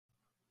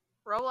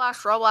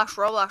Roblox, Roblox,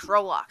 Roblox,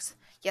 Roblox.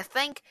 You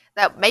think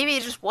that maybe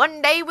just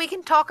one day we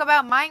can talk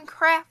about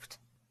Minecraft?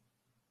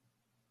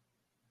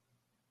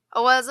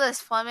 Oh, what is this?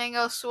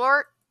 Flamingo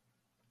Sword?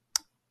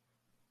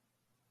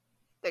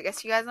 I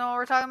guess you guys know what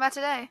we're talking about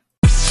today.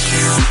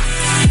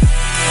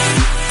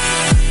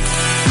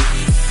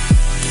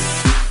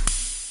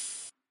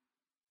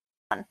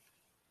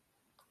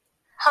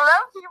 Hello,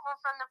 people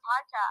from the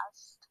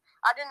podcast.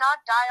 I did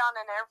not die on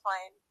an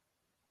airplane.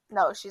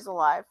 No, she's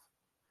alive.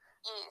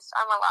 Yes,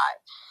 I'm alive.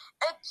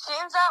 It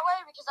seems that way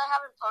because I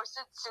haven't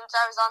posted since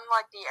I was on,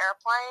 the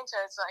airplane, so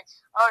it's like,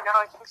 oh no,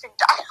 I think she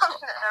died on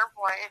an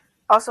airplane.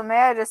 Also, may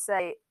I just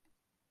say,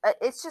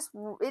 it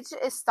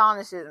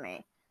astonishes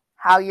me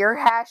how your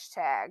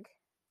hashtag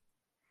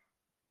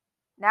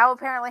now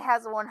apparently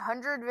has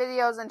 100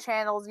 videos and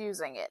channels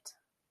using it.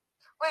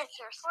 Wait,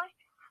 seriously?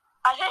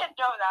 I didn't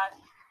know that.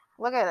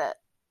 Look at it.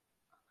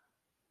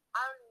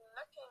 I'm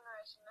looking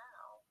right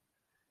now.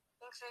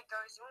 Thinks it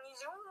goes zoomy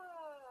zoom.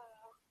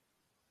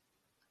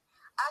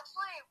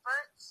 Actually,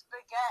 Bert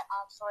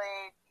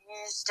Spaghetti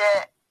used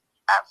it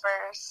at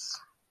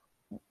first.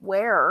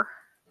 Where?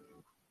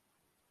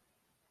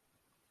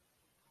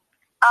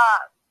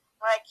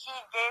 He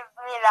gave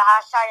me the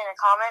hashtag in a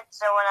comment,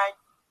 so when I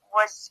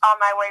was on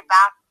my way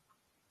back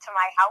to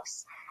my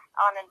house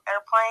on an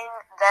airplane,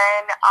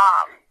 then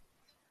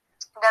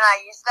I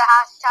used the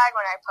hashtag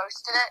when I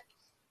posted it,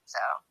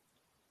 so.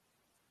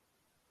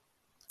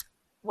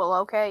 Well,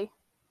 okay.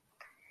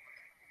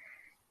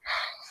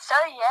 So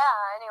yeah,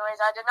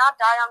 anyways, I did not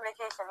die on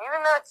vacation,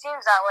 even though it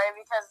seems that way,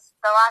 because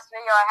the last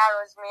video I had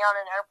was me on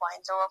an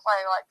airplane, so if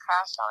I,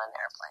 crashed on an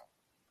airplane.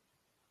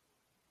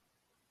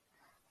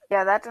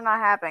 Yeah, that did not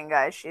happen,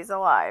 guys. She's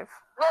alive.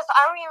 Yes,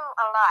 I'm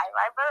alive.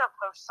 I better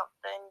post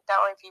something,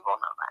 that way people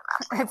know that I'm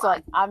actually It's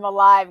alive. Like, I'm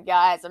alive,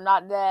 guys. I'm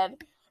not dead.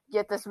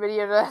 Get this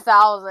video to 1,000.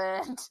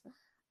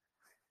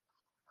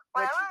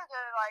 Whenever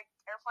the,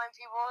 airplane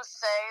people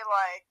say,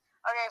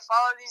 okay,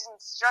 follow these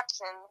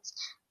instructions,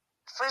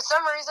 for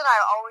some reason I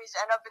always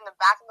end up in the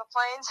back of the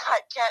plane, so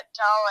I can't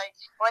tell,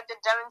 what the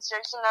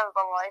demonstration of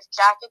the life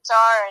jackets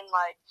are, and,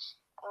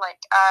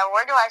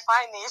 where do I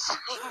find these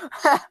things?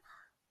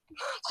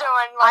 So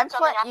when, I'm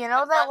playing, you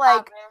know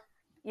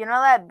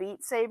that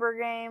Beat Saber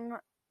game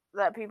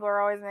that people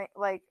are always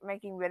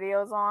making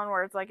videos on,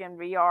 where it's in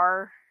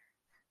VR?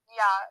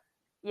 Yeah.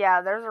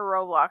 Yeah, there's a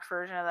Roblox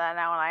version of that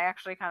now, and I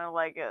actually kind of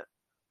like it.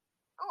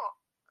 Ooh.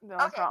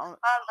 Okay,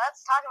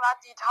 let's talk about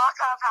the talk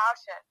of how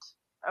shit.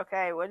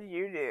 Okay, what did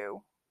you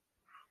do?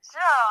 So,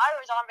 I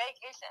was on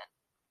vacation,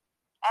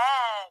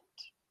 and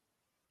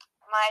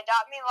my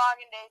Adopt Me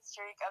login date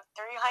streak of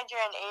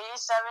 387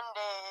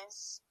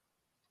 days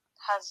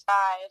has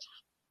died.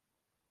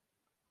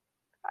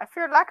 I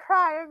feel like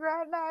crying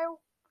right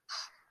now.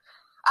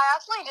 I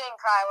actually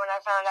didn't cry when I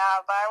found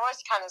out, but I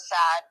was kind of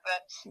sad.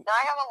 But now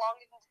I have a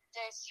login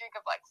date streak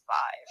of 5.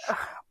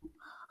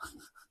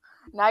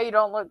 Now you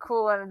don't look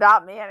cool and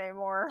Adopt Me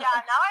anymore. Yeah,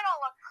 now I don't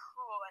look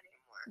cool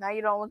anymore. Now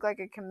you don't look like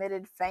a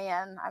committed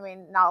fan. I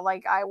mean, not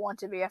like I want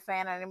to be a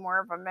fan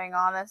anymore, if I'm being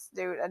honest.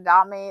 Dude,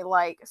 Adopt Me,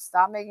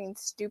 stop making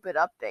stupid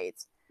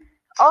updates.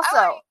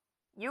 Also,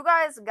 you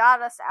guys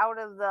got us out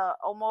of the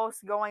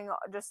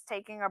just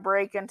taking a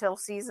break until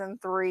season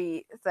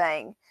 3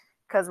 thing.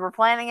 Because we're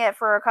planning it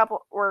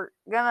we're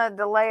gonna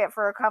delay it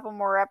for a couple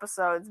more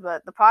episodes,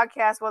 but the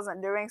podcast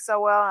wasn't doing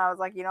so well, and I was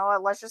like, you know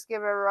what, let's just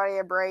give everybody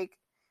a break.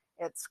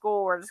 At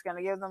school, we're just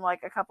gonna give them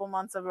a couple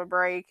months of a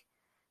break.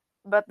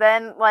 But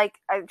then I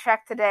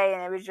checked today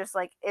and it was just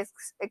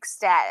it's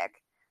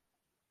ecstatic.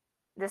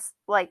 Just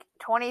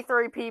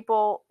 23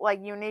 people,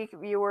 unique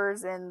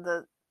viewers in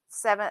the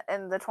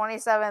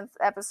 27th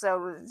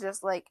episode was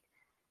just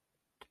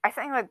I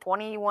think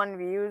 21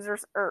 views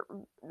or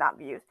not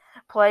views,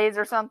 plays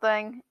or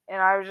something,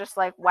 and I was just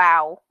like,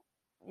 wow,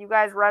 you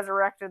guys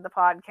resurrected the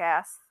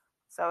podcast.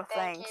 So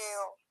thanks. Thank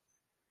you.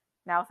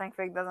 Now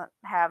ThinkFig doesn't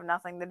have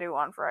nothing to do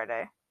on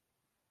Friday.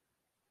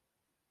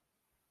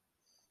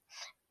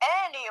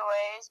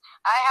 Anyways,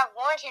 I have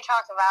more to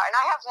talk about, and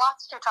I have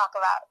lots to talk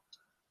about.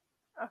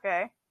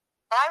 Okay.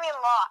 And I mean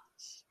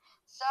lots.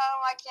 So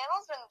my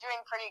channel's been doing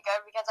pretty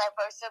good because I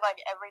posted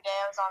every day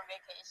I was on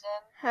vacation.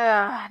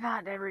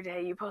 Not every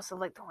day. You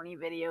posted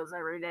 20 videos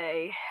every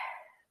day.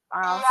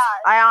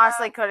 I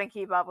honestly couldn't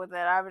keep up with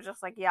it. I was just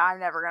I'm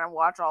never gonna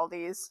watch all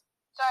these.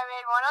 So I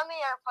made one on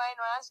the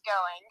airplane when I was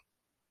going.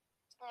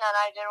 And then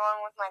I did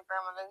one with my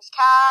grandmother's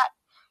cat.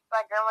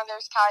 My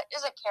grandmother's cat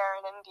is a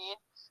Karen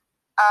indeed.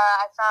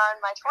 I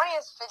found my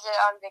 20th fidget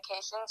on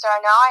vacation, so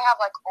now I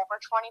have over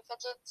 20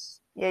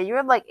 fidgets. Yeah, you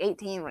had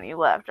 18 when you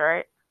left,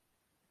 right?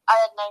 I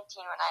had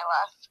 19 when I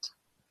left.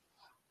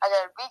 I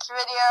did a beach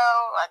video,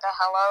 a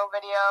hello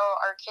video,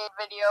 arcade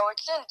video,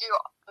 which didn't do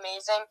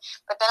amazing.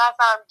 But then I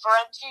found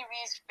Brent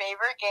TV's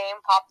favorite game,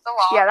 Pop the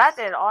Lock. Yeah, that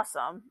did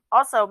awesome.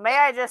 Also, may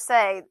I just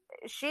say,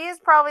 she is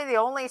probably the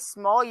only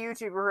small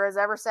YouTuber who has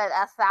ever said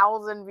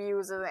 1,000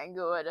 views isn't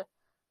good.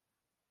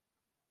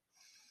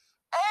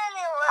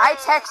 Anyway. I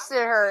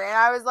texted her and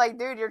I was like,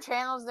 dude, your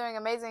channel's doing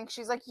amazing.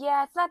 She's like,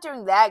 yeah, it's not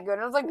doing that good.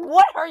 And I was like,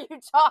 what are you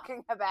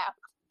talking about?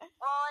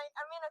 Well,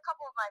 I mean, a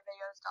couple of my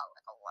videos got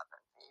like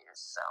 11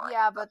 views, so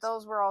yeah, but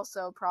those were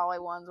also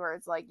probably ones where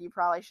it's like you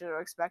probably should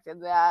have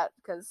expected that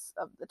because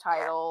of the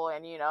title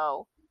and the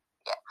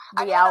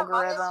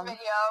algorithm. Among Us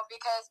video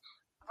because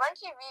Run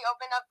TV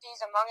opened up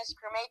these Among Us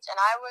crewmates, and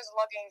I was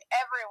looking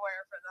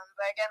everywhere for them.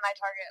 But again, my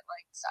target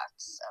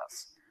sucks. So,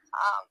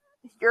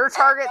 your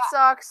target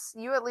sucks.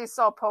 You at least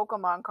saw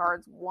Pokemon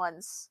cards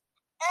once.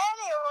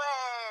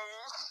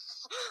 Anyways,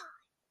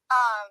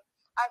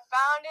 I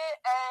found it,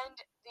 and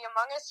the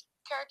Among Us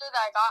character that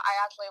I got, I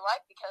actually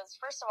like because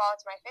first of all,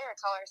 it's my favorite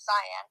color,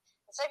 cyan.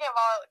 And second of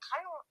all,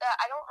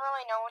 I don't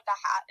really know what the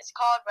hat is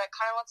called, but it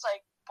kind of looks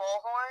like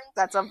bullhorns.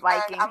 That's a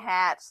Viking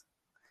hat.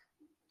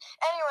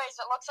 Anyways,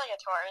 it looks like a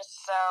Taurus,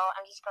 so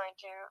I'm just going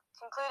to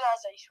conclude as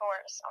a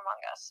Taurus Among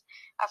Us.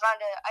 I found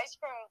an ice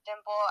cream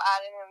dimple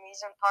at an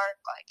amusement park,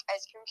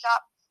 ice cream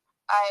shop.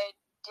 I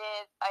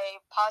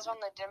paused on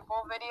the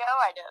dimple video,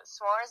 I did a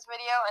s'mores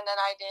video, and then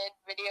I did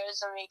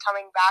videos of me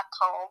coming back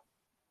home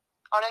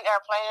on an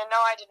airplane. And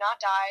no, I did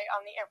not die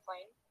on the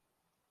airplane.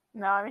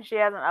 No, I mean,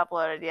 she hasn't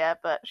uploaded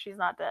yet, but she's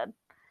not dead.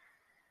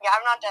 Yeah,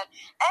 I'm not dead.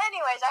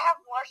 Anyways, I have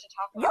more to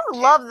talk about.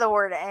 You love the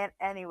word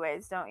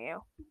anyways, don't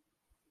you?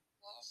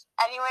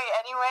 Anyway.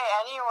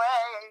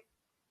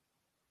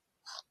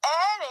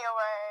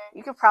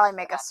 You could probably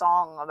make a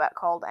song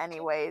called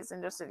Anyways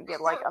and just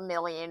get 1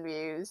 million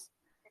views.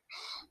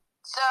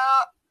 So,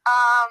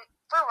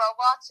 for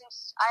Roblox,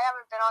 since I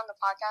haven't been on the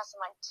podcast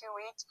in 2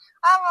 weeks,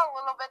 I have a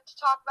little bit to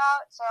talk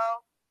about. So,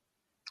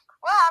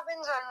 what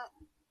happens when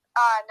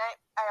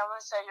I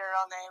almost said your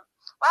real name.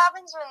 What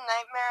happens when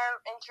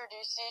Nightmare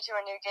introduces you to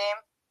a new game?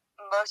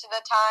 Most of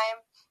the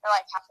time, or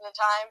half of the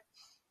time,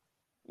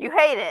 you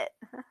hate it.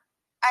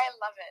 I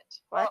love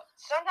it. What? Well,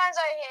 sometimes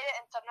I hate it,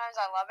 and sometimes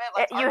I love it.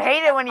 You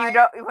hate it when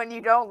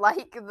you don't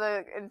like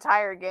the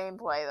entire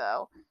gameplay,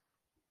 though.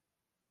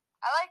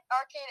 I like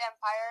Arcade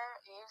Empire.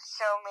 You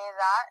showed me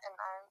that, and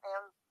I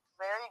am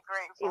very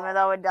grateful. Even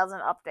though it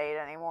doesn't update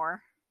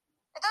anymore.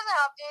 It doesn't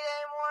update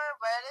anymore,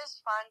 but it is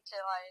fun to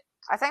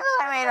I think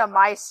that I made a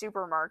My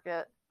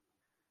Supermarket.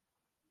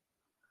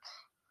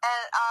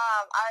 And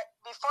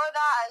before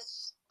that, I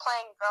was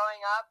playing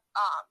Growing Up.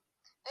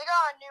 They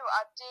got a new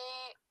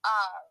update.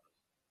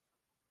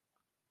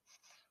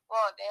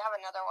 Well, they have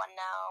another one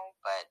now,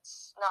 but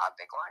it's not a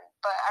big one.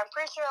 But I'm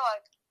pretty sure a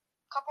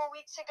couple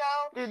weeks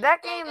ago. Dude,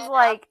 that game's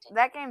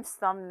that game's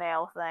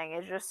thumbnail thing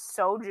is just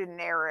so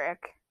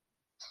generic.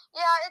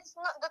 Yeah,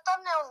 the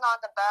thumbnail's not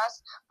the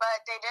best,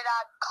 but they did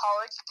add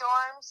college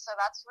dorms, so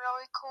that's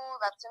really cool.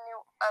 That's a new,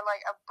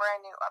 a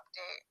brand new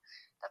update.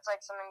 That's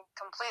something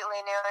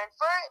completely new. And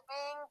for it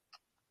being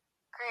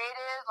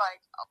created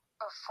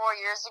 4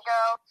 years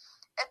ago,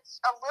 it's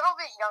a little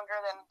bit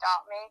younger than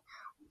Adopt Me,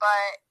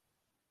 but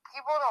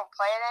people don't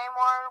play it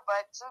anymore.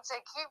 But since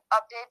they keep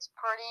updates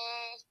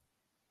pretty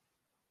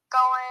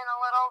going a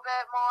little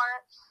bit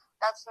more,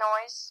 that's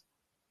nice.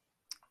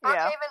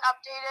 Brookhaven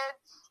updated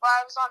while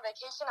I was on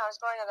vacation. I was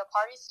going to the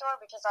party store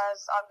because I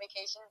was on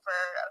vacation for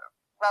a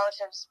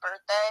relative's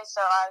birthday,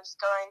 so I was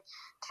going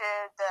to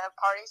the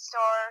party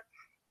store.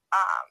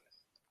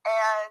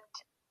 And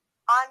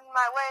on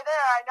my way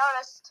there, I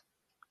noticed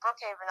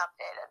Brookhaven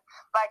updated,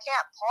 but I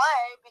can't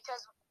play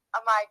because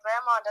my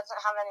grandma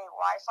doesn't have any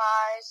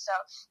Wi-Fi, so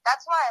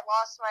that's why I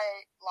lost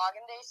my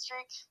login day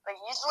streak. But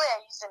usually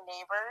I use the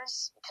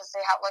neighbors because they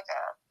have a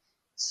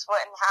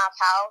split in half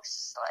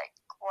house.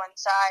 One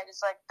side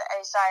is the A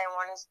side and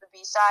one is the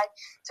B side.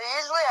 So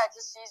usually I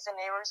just use the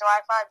neighbors'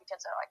 Wi-Fi because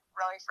they're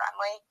really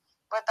friendly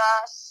with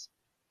us.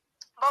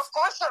 But of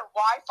course their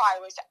Wi-Fi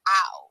was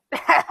out.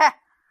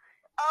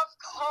 Of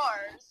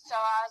course. So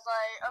I was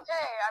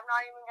okay, I'm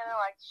not even gonna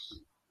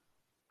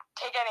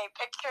take any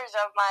pictures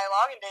of my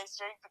login day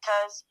streak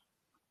because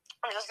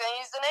I'm just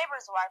gonna use the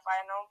neighbor's Wi-Fi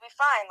and it'll be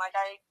fine, like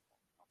I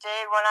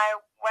did when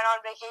I went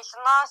on vacation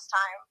last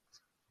time.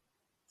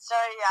 So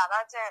yeah,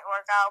 that didn't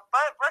work out.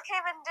 But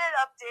Brookhaven did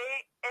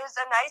update. It was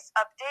a nice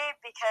update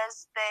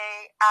because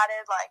they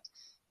added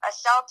a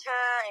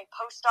shelter, a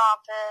post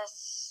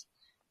office.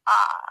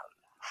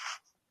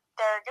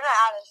 They're gonna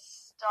add a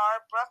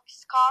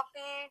Starbucks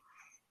coffee.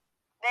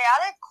 They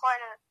added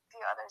quite a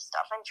few other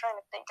stuff. I'm trying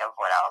to think of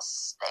what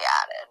else they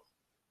added.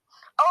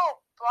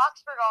 Oh,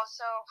 Bloxburg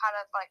also had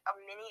a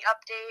mini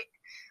update.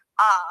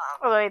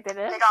 Wait, they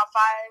did? They got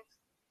 5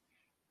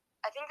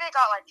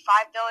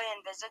 billion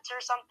visits or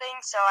something,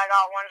 so I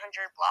got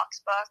 100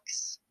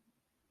 Bloxbucks.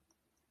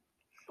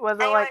 Was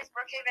it Anyways,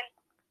 Brookhaven.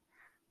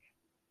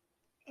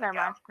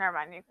 Never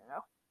mind, you can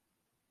go.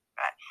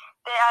 Right.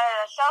 They added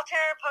a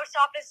shelter, post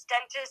office,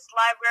 dentist,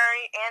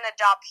 library, and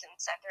adoption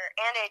center,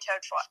 and a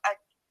tow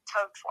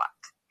truck.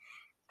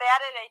 They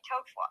added a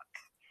tow truck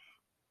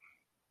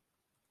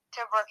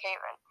to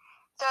Brookhaven.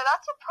 So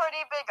that's a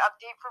pretty big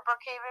update for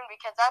Brookhaven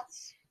because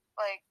that's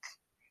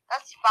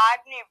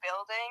 5 new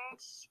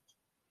buildings.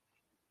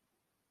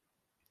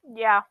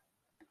 Yeah.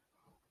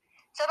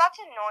 So that's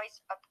a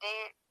nice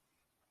update.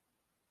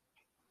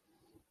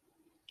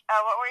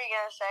 What were you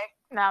gonna say?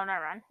 No,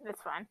 never mind.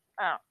 It's fine.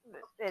 Oh,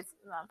 it's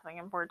nothing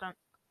important.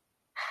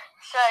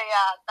 So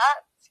yeah,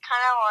 that's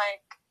kind of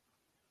like,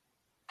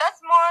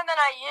 that's more than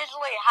I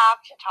usually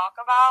have to talk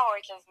about,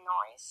 which is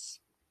nice.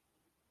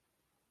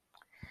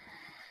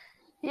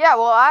 Yeah,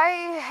 well, I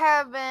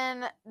have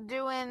been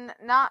doing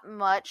not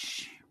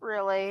much,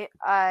 really.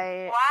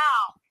 Wow,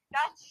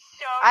 that's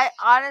so. I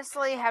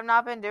honestly have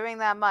not been doing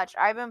that much.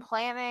 I've been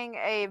planning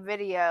a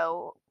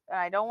video, and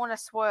I don't want to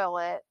spoil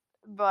it,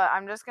 but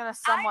I'm just gonna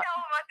somewhat. I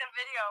know what the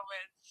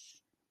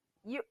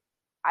video is.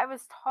 I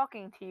was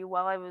talking to you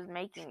while I was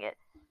making it.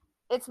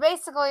 It's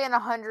basically an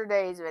 100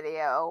 days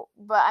video,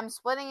 but I'm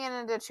splitting it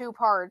into 2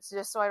 parts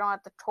just so I don't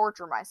have to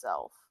torture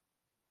myself.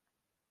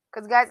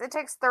 Because, guys, it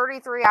takes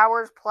 33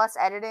 hours plus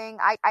editing.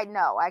 I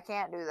know, I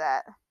can't do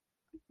that.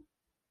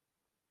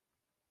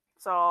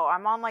 So,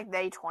 I'm on, like,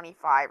 day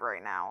 25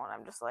 right now, and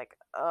I'm just like,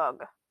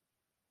 ugh.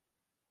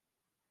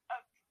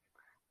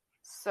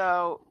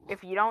 So,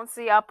 if you don't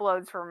see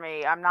uploads from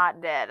me, I'm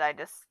not dead.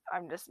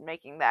 I'm just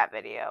making that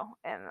video,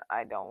 and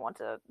I don't want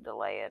to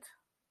delay it.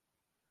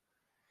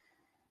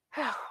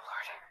 Oh,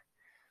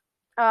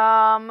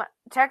 Lord.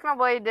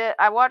 Technoblade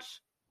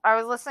I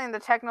was listening to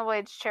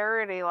Technoblade's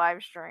charity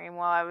live stream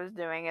while I was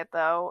doing it,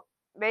 though.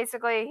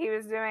 Basically, he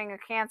was doing a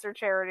cancer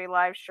charity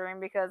live stream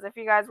because if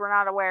you guys were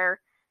not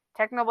aware,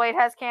 Technoblade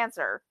has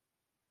cancer.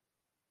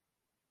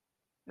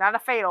 Not a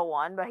fatal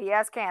one, but he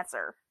has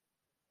cancer.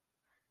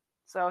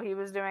 So he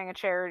was doing a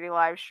charity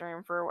live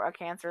stream for a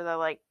cancer that,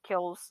 like,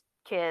 kills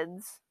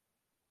kids.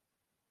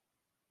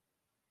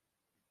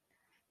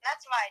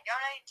 That's why I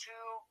donate to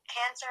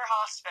cancer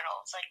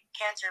hospitals, like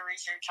cancer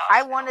research hospitals.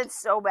 I wanted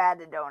so bad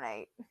to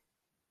donate.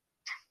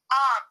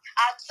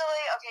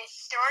 Actually, okay,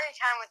 story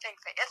time with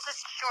ThinkFit. It's a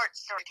short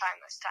story time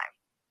this time.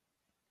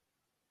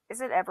 Is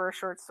it ever a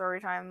short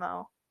story time,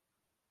 though?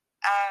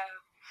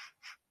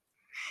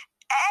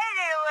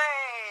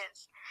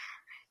 Anyways,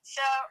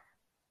 so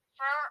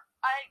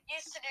I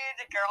used to do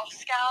the Girl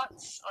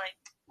Scouts like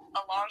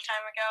a long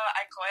time ago.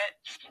 I quit.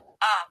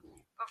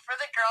 But for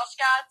the Girl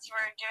Scouts,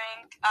 we're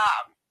doing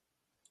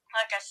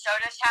like a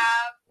soda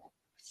tab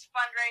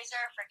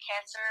fundraiser for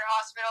cancer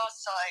hospitals.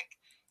 So like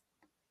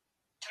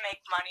to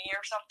make money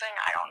or something.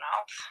 I don't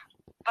know.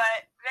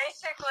 But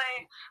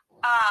basically,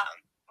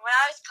 when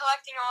I was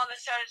collecting all the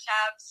soda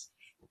tabs,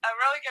 a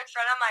really good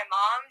friend of my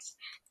mom's,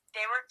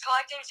 they were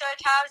collecting soda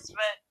tabs,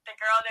 but the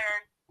girl they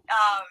were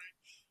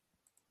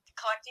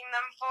collecting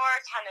them for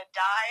kind of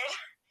died.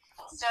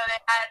 So they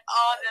had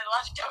all the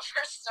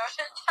leftover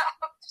soda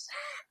tabs.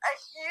 A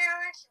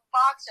huge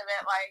box of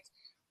it, like,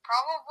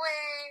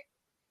 probably,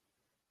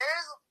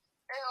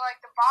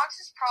 like, the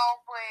box is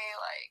probably,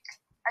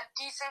 like, a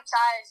decent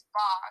sized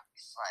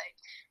box, like,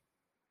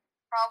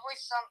 probably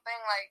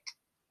something like,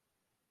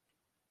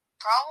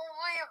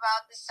 probably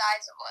about the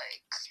size of,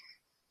 like,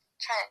 I'm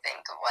trying to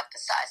think of what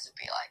the size would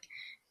be, like,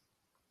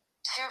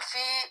 2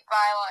 feet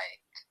by,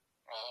 like,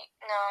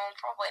 no,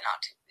 probably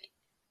not 2 feet.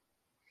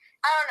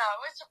 I don't know,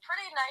 it was a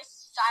pretty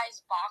nice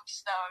sized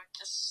box, though,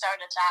 just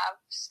soda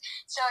tabs.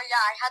 So,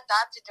 yeah, I had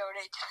that to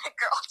donate to the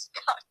Girl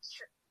Scout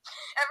troop.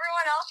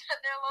 Everyone else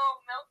had their little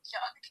milk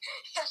jug,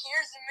 and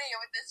here's me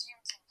with this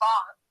huge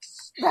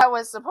box. That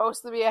was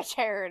supposed to be a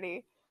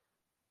charity.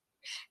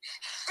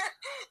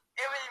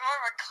 It was more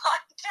of a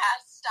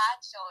contest,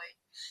 actually.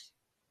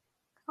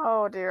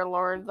 Oh, dear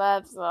Lord,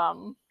 that's, I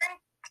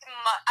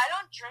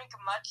don't drink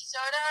much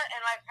soda,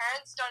 and my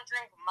parents don't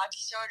drink much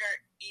soda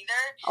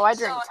either. Oh, I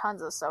drink tons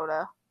of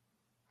soda.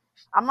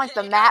 I'm like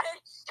the Matt...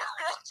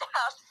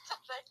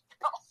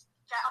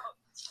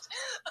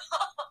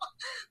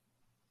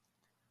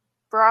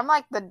 Bro, I'm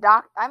like the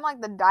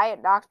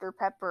Diet Dr.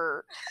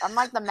 Pepper. I'm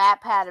like the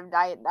Matt Pat of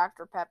Diet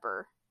Dr.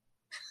 Pepper.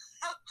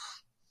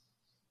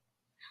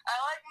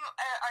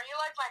 Are you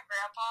like my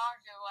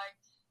grandpa who, like,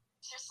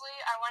 seriously,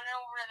 I went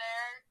over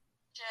there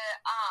to,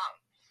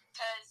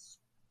 cause,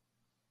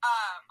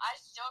 I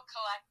still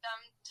collect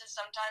them to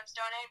sometimes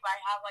donate, but I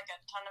have, like,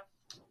 a ton of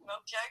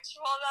milk jugs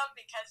full of them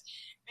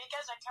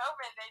because of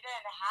COVID, they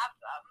didn't have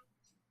them.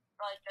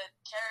 Like the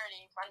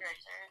charity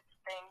fundraiser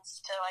things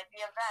to like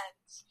the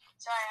events.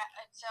 So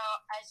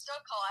I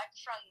still collect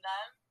from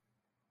them,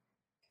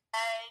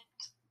 and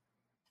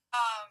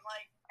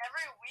like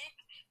every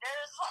week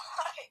there's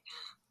like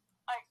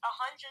 100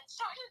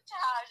 soda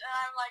tabs, and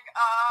I'm like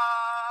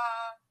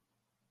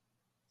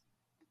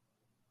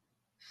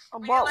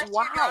But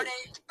why? You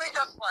donate to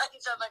the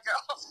funds of the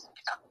Girl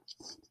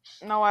Scouts?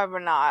 No, I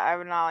would not. I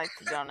would not like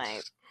to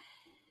donate.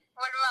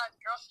 What about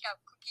Girl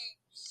Scout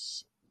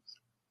cookies?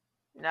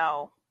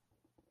 No.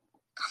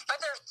 But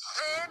they're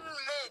thin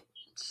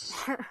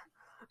mint.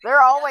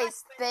 They're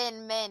always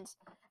thin mint.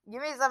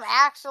 Give me some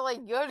actually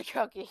good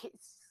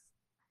cookies.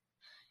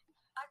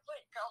 I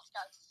quit Girl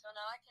Scouts, so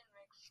now I can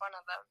make fun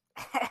of them.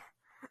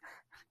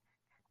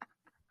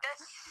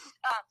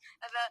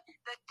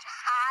 The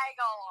tag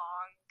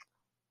along.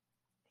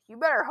 You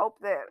better hope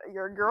that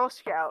your Girl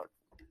Scout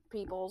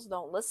peoples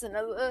don't listen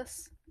to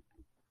this.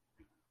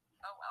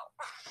 Oh well.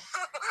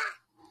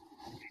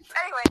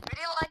 Anyway, would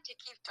you like to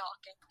keep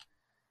talking?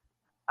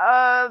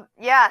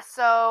 Yeah,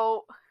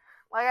 so,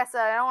 like I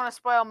said, I don't want to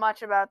spoil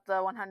much about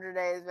the 100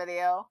 days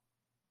video.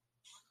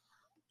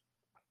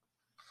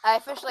 I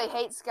officially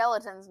hate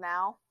skeletons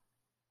now.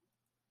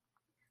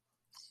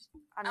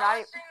 I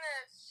was singing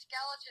the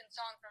skeleton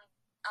song from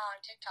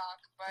TikTok,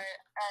 but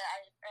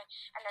I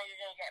know you're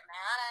gonna get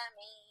mad at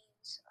me.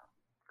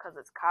 Because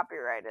it's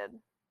copyrighted.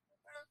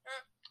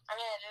 I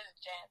mean, it is a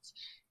dance.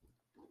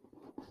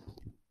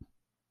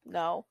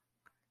 No.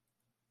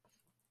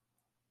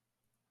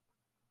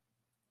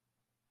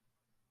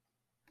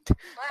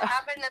 What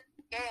happened in the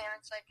game?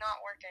 It's like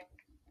not working.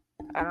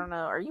 I don't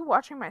know. Are you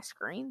watching my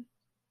screen?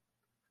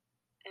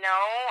 No,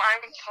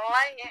 I'm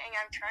playing.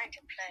 I'm trying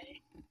to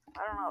play.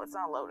 I don't know. It's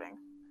not loading.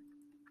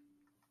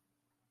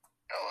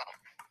 Oh well.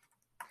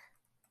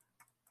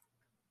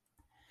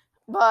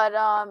 But,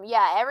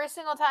 yeah, every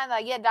single time that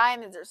I get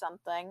diamonds or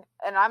something,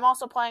 and I'm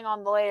also playing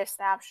on the latest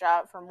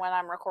snapshot from when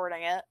I'm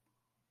recording it,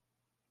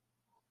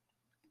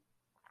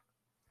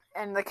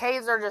 and the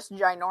caves are just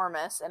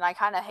ginormous, and I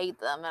kind of hate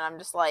them, and I'm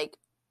just like,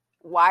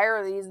 why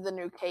are these the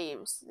new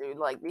caves, dude?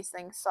 Like, these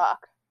things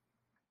suck.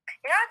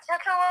 You're at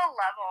such a low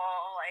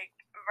level, like,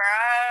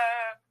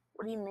 bruh.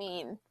 What do you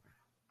mean?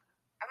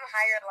 I'm a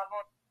higher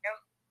level. Yep.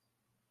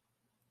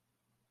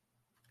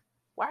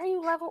 Why are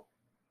you level?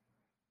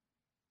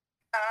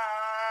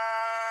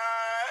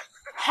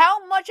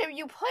 How much have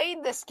you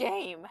played this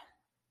game?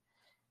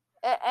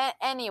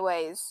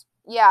 Anyways,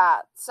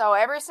 yeah, so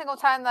every single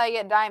time that I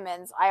get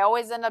diamonds, I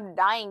always end up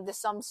dying to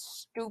some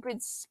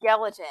stupid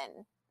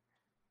skeleton.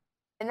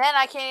 And then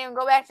I can't even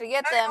go back to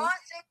get them. I want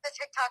to sing the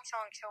TikTok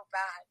song so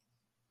bad.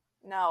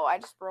 No, I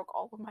just broke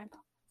all of my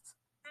bones.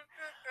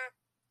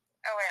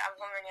 Oh wait, I'm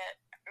humming it.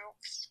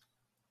 Oops.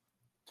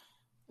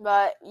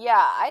 But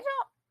yeah, I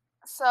don't.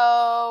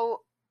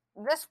 So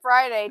this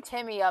Friday,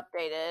 Timmy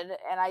updated,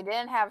 and I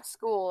didn't have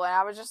school, and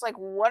I was just like,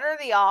 "What are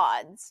the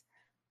odds?"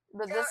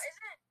 But so isn't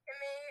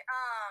Timmy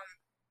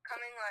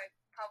coming like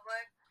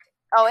public?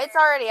 Oh, it's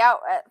already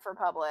out for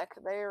public.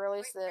 They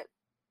released it.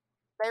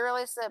 They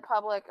released it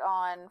public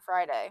on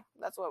Friday.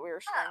 That's what we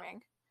were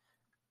streaming.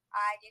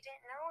 I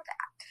didn't know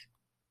that.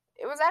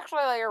 It was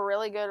actually like a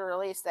really good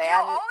release. They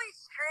always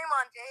stream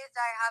on days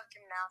I have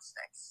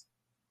gymnastics.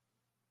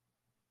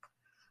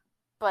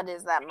 But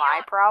is that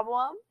my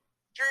problem?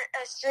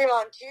 Stream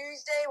on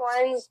Tuesday,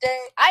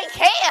 Wednesday. I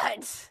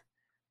can't!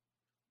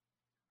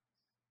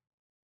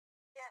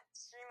 Can't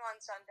stream on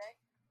Sunday.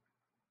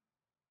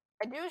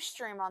 I do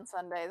stream on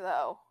Sunday,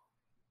 though.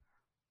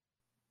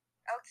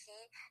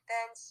 Okay,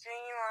 then stream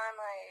on,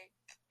 like,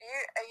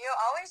 you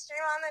always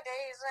stream on the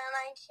days when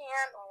I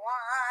can't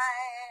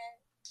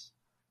watch.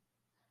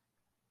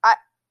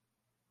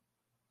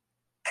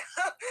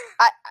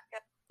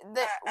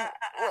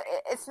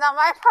 It's not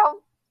my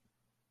problem.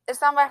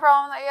 It's not my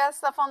problem that you have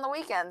stuff on the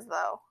weekends,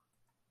 though.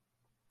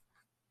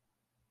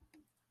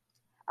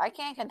 I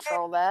can't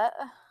control that.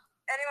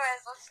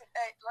 Anyways, let's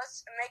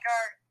make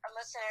our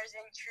listeners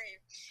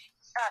intrigued.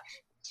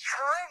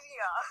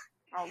 Trivia.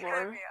 Oh,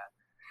 Lord. Trivia.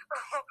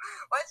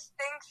 What's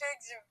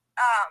ThinkFig's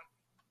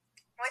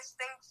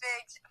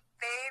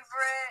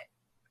favorite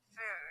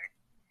food?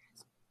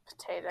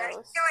 Potatoes.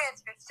 There's two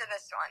answers to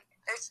this one.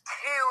 There's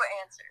two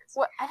answers.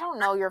 What? I don't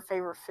know your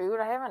favorite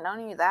food. I haven't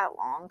known you that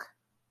long.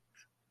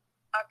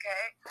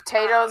 Okay.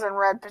 Potatoes and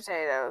red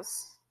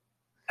potatoes.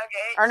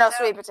 Okay. Or no,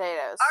 sweet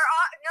potatoes.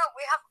 No,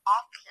 we have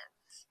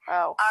options.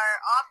 Oh. Our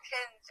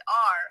options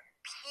are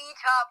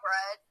pita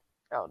bread.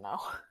 Oh, no.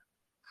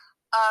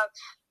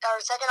 Our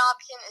second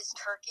option is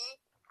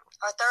turkey.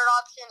 Our third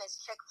option is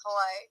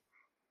Chick-fil-A.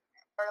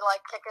 Or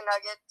like chicken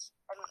nuggets.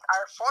 And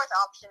our fourth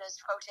option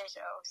is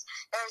potatoes.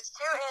 There's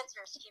two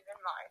answers to keep in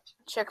mind.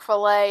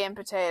 Chick-fil-A and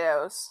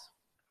potatoes.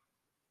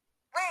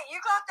 Wait,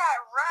 you got that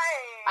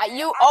right.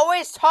 You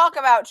always talk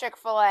about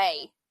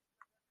Chick-fil-A.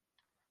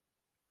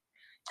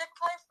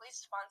 Chick-fil-A, please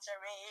sponsor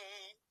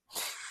me.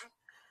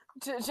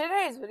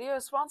 Today's video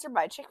is sponsored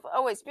by Chick-fil-A.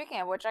 Oh, wait,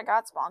 speaking of which, I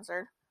got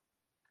sponsored.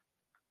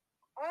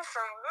 Ooh,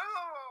 from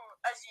who?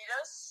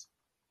 Adidas?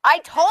 I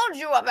told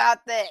you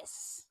about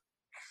this.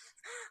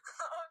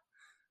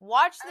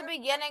 Watch the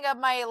beginning of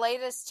my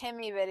latest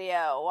Timmy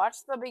video.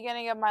 Watch the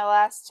beginning of my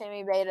last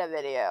Timmy beta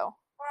video.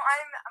 Well,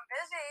 I'm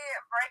busy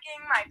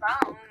breaking my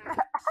bones.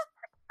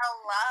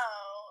 Hello.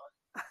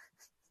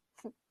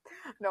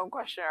 Don't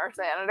question our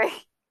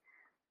sanity.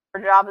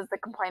 Our job is to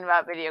complain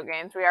about video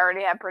games. We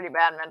already have pretty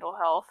bad mental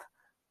health.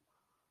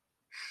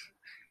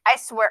 I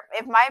swear,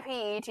 if my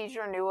PE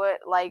teacher knew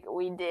what like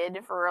we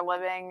did for a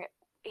living,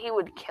 he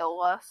would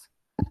kill us.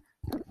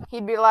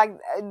 He'd be like,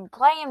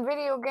 playing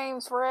video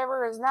games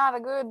forever is not a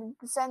good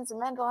sense of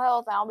mental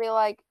health. And I'll be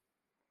like,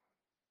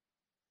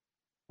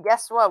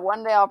 guess what?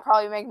 One day I'll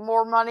probably make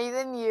more money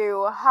than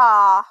you.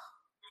 Ha!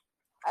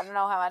 I don't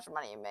know how much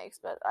money he makes,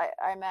 but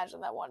I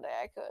imagine that one day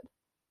I could.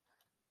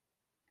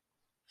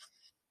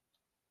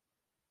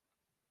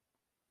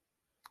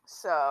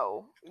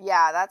 So,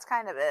 yeah, that's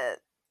kind of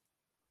it.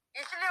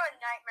 You should do a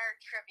nightmare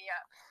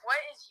trivia. What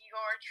is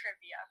your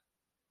trivia?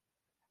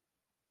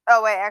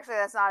 Oh, wait, actually,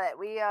 that's not it.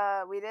 We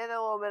did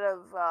a little bit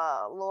of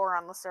lore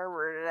on the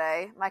server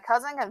today. My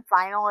cousin can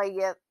finally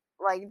get,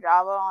 like,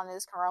 Java on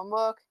his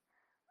Chromebook,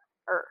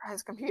 or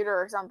his computer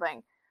or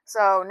something.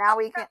 So now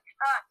we can...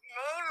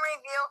 Name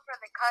reveal for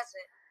the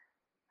cousin.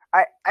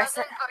 I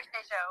Cousin said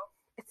Potato.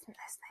 his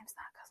name's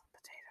not Cousin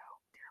Potato.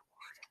 Dear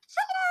Lord.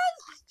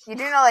 You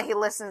do know that he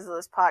listens to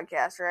this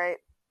podcast, right?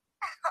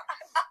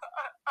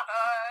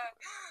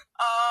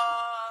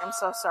 I'm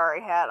so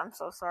sorry, Hat. I'm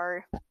so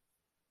sorry.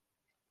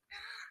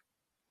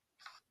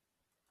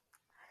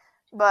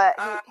 But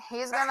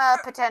he's gonna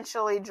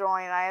potentially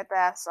join. I have to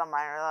ask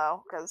somebody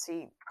though, because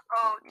he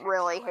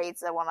really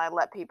hates it when I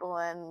let people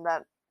in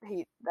that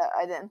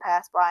I didn't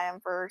pass by him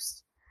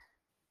first,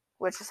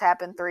 which has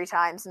happened 3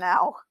 times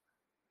now.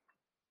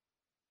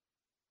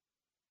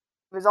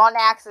 It was on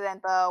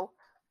accident though.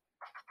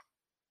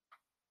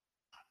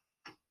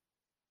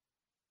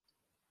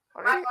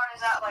 My phone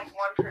is at like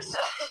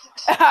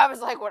 1%. I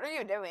was like, what are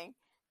you doing?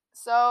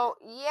 So,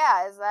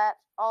 yeah, is that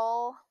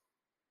all?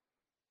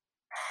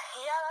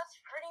 Yeah, that's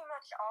pretty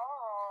much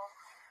all.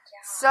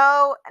 Yeah.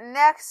 So,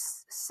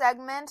 next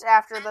segment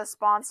after the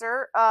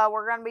sponsor,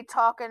 we're going to be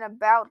talking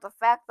about the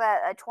fact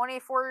that a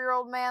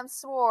 24-year-old man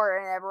swore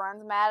and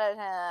everyone's mad at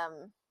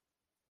him.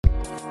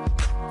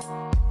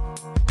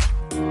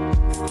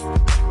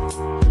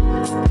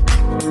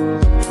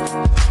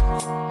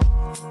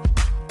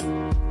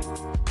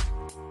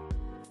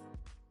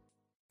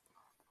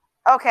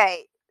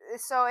 Okay,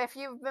 so if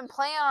you've been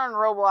playing on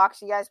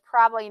Roblox, you guys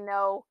probably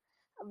know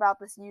about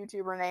this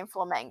YouTuber named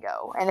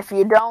Flamingo. And if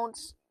you don't,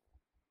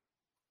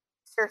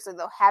 seriously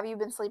though, have you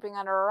been sleeping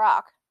under a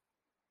rock?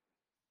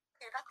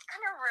 Dude, that's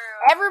kind of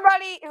rude.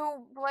 Everybody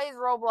who plays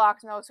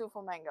Roblox knows who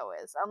Flamingo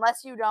is.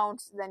 Unless you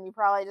don't, then you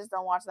probably just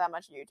don't watch that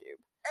much YouTube.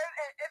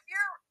 If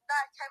you're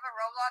that type of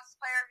Roblox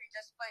player who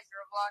just plays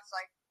Roblox,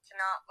 like, to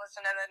not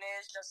listen to the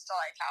news, just to,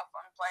 like, have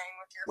fun playing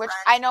with your friends.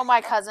 Which I know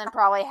my cousin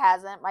probably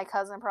hasn't. My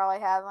cousin probably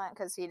hasn't,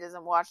 because he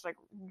doesn't watch, like,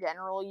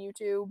 general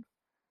YouTube.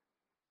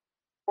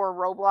 Or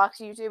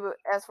Roblox YouTube,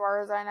 as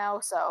far as I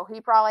know. So,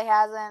 he probably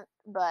hasn't.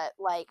 But,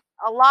 like,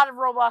 a lot of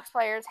Roblox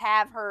players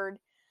have heard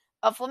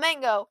of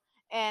Flamingo.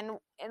 And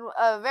in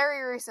a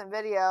very recent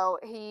video,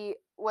 he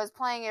was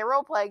playing a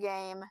roleplay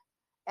game,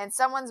 and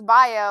someone's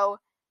bio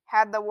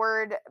had the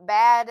word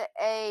bad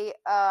a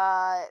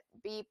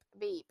beep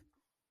beep.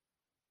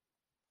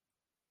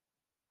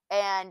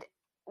 And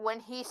when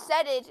he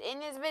said it in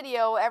his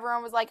video,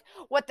 everyone was like,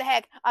 what the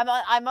heck? I'm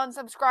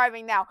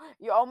unsubscribing now.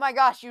 Oh my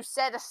gosh, you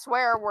said a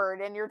swear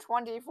word and you're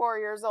 24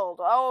 years old.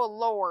 Oh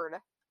Lord.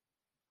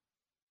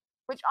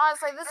 Which,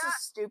 honestly, this is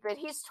stupid.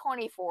 He's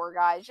 24,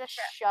 guys. Just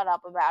shut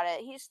up about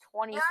it. He's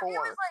 24. Now, if he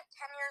was, like,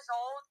 10 years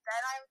old,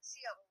 then I would see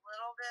a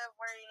little bit of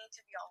where you need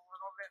to be a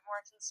little bit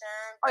more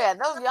concerned. Oh, yeah,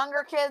 those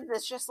younger kids,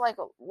 it's just like,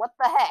 what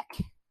the heck?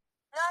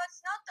 No,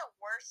 it's not the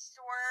worst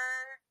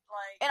word.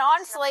 Like, and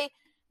honestly,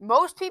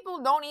 most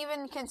people don't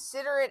even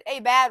consider it a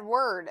bad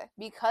word.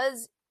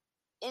 Because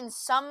in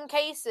some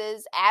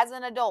cases, as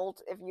an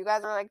adult, if you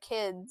guys are, like,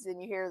 kids and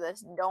you hear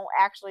this, don't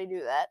actually do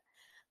that.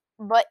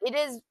 But it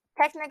is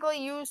technically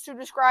used to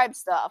describe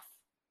stuff.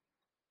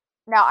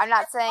 Now, I'm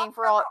not saying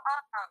for all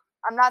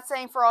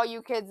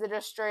you kids that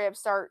just straight up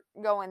start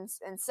going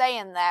and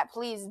saying that.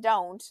 Please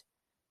don't.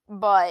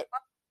 But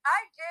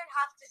I did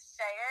have to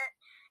say it.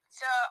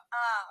 So,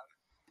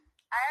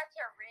 I had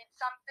to read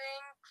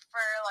something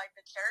for, like,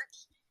 the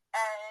church,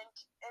 and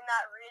in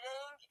that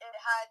reading, it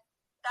had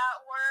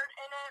that word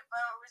in it, but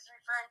it was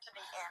referring to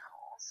the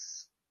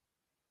animals.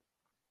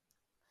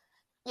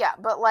 Yeah,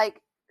 but,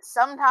 like,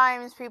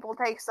 sometimes people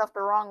take stuff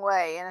the wrong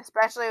way, and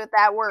especially with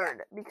that word.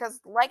 Yeah. Because,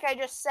 like I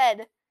just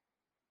said,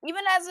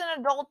 even as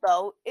an adult,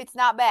 though, it's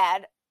not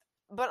bad.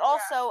 But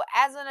also,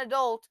 as an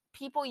adult,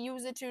 people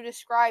use it to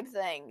describe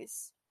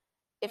things.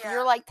 If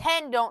you're, like,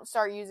 10, don't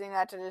start using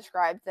that to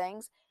describe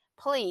things.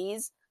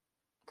 Please.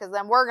 Because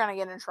then we're going to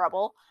get in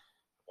trouble.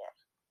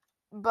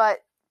 Yeah. But,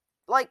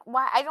 like,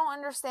 why? I don't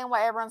understand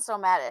why everyone's so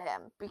mad at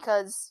him.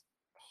 Because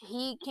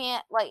he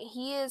can't, like,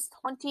 he is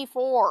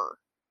 24.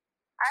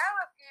 I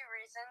have a few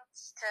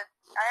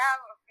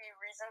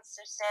reasons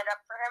to stand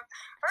up for him.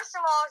 First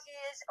of all, he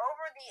is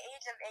over the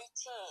age of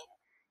 18.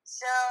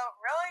 So,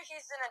 really,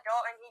 he's an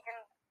adult and he can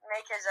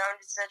make his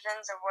own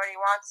decisions of what he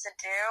wants to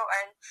do.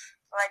 And,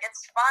 like,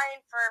 it's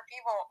fine for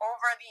people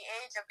over the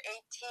age of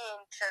 18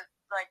 to,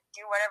 like,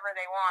 do whatever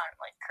they want,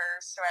 like,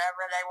 curse,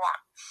 whatever they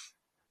want.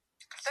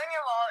 Second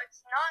of all,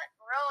 it's not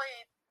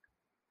really...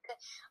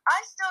 I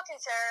still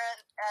consider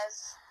it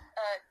as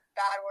a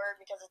bad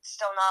word because it's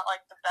still not,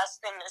 like, the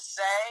best thing to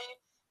say.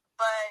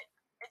 But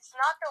it's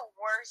not the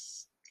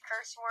worst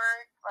curse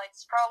word. Like,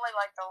 it's probably,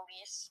 like, the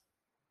least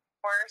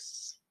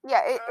worst.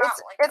 Yeah,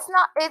 it's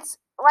not,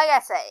 like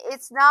I say,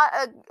 it's not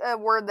a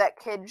word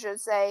that kids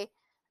should say,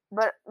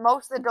 but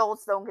most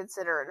adults don't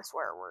consider it a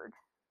swear word.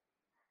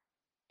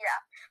 Yeah,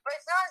 but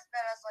it's not as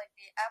bad as, like,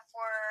 the F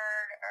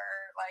word,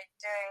 or, like,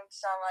 doing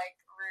some, like,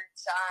 rude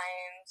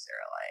signs,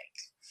 or, like...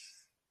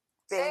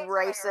 being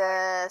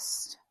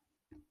racist.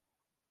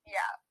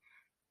 Yeah.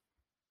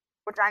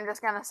 Which I'm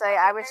just gonna say,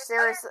 I was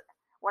serious.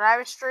 When I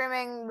was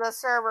streaming the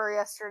server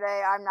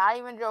yesterday, I'm not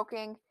even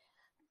joking,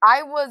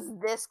 I was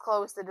this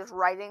close to just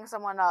writing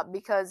someone up,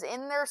 because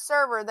in their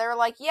server, they're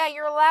like, yeah,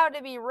 you're allowed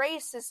to be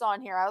racist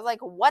on here. I was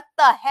like, what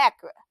the heck?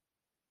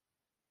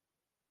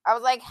 I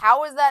was like,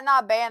 how is that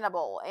not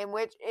bannable? In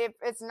which, if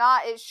it's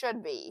not, it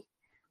should be.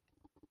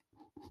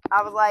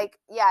 I was like,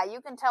 yeah,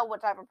 you can tell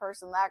what type of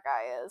person that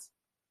guy is.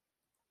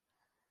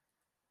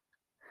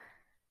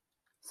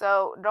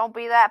 So don't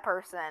be that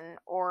person,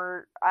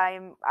 or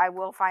I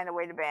will find a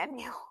way to ban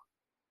you.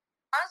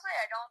 Honestly,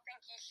 I don't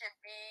think he should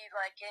be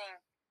like getting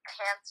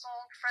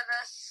canceled for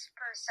this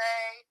per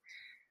se,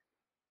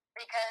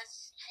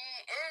 because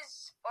he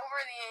is over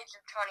the age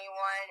of 21,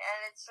 and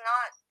it's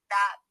not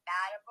that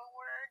bad of a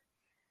word.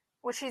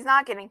 Which he's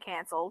not getting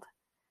canceled.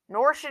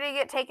 Nor should he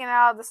get taken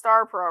out of the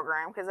STAR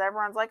program, because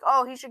everyone's like,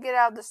 oh, he should get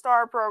out of the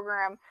STAR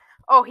program.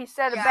 Oh, he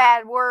said a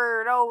bad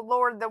word. Oh,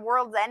 Lord, the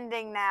world's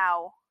ending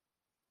now.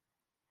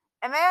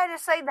 And may I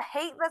just say, the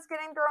hate that's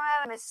getting thrown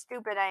at him is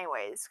stupid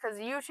anyways, because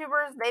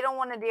YouTubers, they don't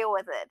want to deal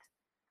with it.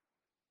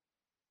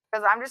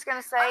 Because I'm just going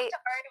to say... I'm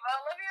sorry, but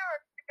Olivia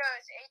Rodrigo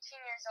is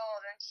 18 years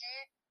old, and she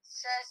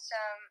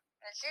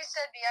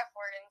said the F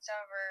word in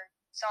some of her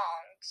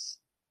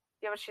songs.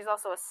 Yeah, but she's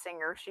also a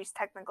singer. She's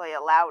technically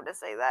allowed to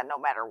say that no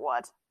matter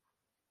what.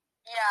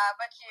 Yeah,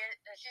 but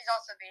she's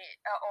also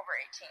over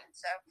 18,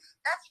 so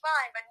that's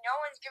fine, but no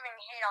one's giving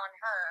hate on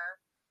her.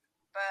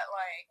 But,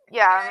 like...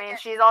 Yeah, I mean,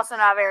 she's also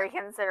not very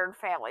considered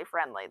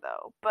family-friendly,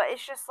 though. But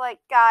it's just like,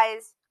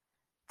 guys,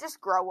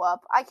 just grow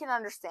up. I can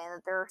understand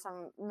that there are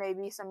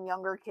maybe some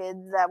younger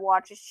kids that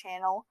watch his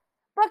channel.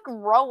 But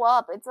grow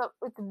up. It's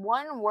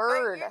one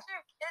word. But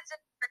YouTube Kids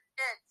is for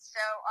kids,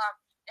 so,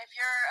 if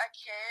you're a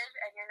kid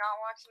and you're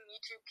not watching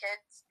YouTube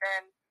Kids,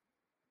 then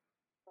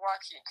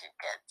watch YouTube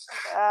Kids.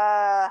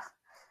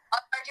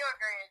 I do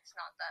agree, it's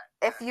not that.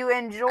 If you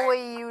enjoy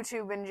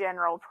YouTube in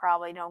general,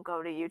 probably don't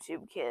go to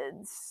YouTube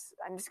Kids.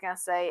 I'm just gonna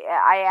say,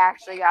 I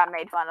actually got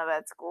made fun of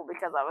at school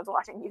because I was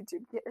watching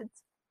YouTube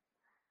Kids.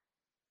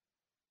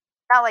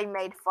 Not like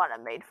made fun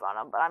of,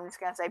 but I'm just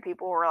gonna say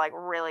people were like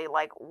really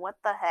like, what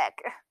the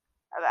heck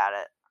about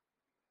it.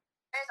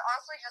 It's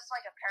honestly just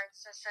like a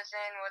parent's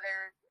decision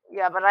whether...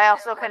 Yeah, but I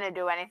also couldn't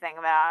do anything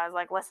about it. I was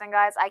like, listen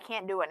guys, I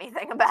can't do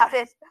anything about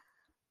it.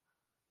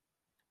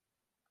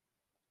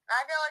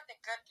 I feel like the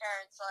good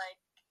parents,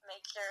 like,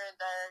 make sure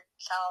their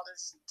child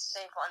is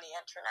safe on the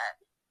internet.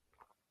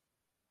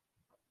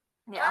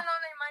 Yeah. Even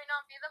though they might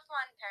not be the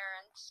fun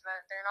parents,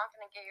 but they're not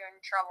going to get you in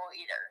trouble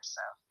either,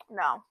 so.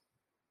 No.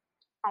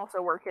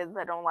 Also, we're kids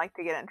that don't like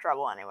to get in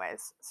trouble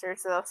anyways.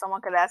 Seriously, if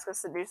someone could ask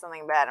us to do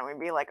something bad and we'd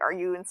be like, are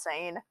you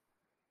insane?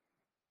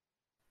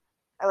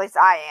 At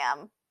least I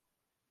am.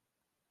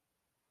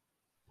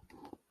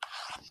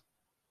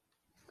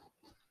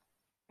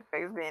 It's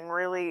being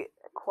really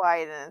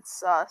quiet and it's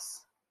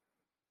sus.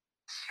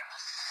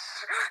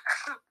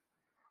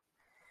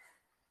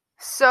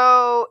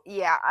 So,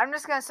 yeah, I'm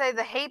just gonna say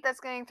the hate that's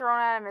getting thrown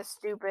at him is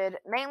stupid.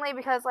 Mainly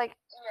because, like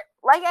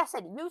I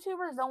said,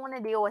 YouTubers don't want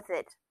to deal with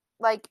it.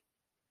 Like,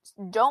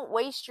 don't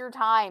waste your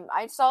time.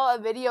 I saw a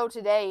video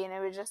today and it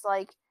was just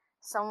like,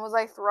 someone was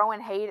like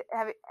throwing hate.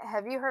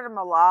 Have you heard of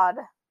Malad?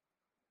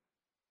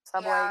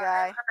 Subway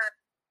guy?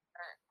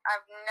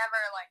 I've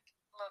never, like,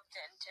 looked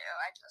into.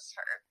 I just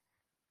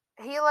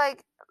heard. He,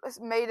 like,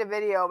 made a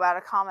video about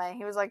a comment.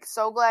 He was like,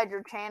 so glad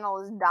your channel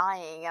is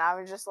dying. And I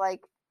was just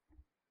like,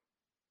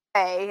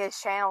 A, his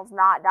channel's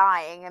not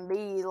dying. And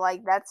B,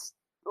 like, that's,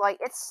 like,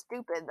 it's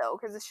stupid, though.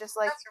 Because it's just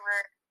like... That's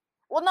weird.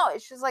 Well, no,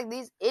 it's just like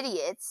these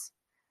idiots,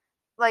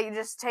 like,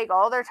 just take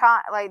all their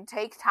time, like,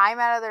 take time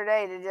out of their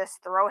day to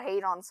just throw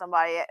hate on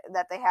somebody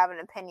that they have an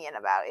opinion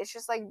about. It's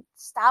just like,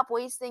 stop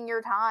wasting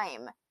your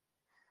time.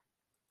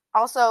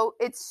 Also,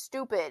 it's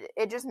stupid.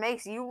 It just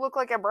makes you look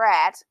like a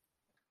brat.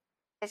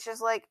 It's just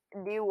like,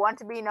 do you want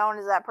to be known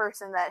as that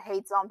person that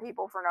hates on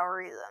people for no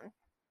reason?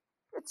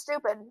 It's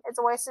stupid. It's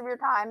a waste of your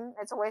time.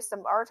 It's a waste of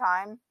our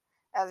time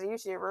as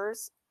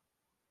YouTubers.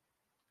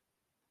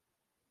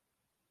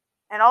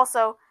 And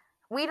also,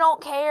 we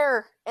don't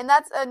care. And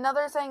that's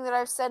another thing that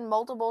I've said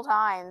multiple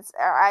times,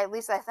 or at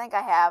least I think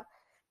I have.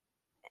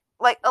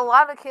 Like, a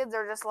lot of kids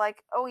are just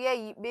like, oh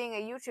yeah, being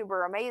a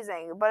YouTuber,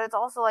 amazing. But it's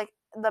also like,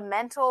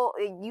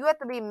 you have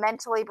to be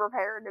mentally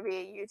prepared to be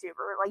a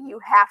YouTuber. Like, you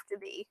have to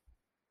be.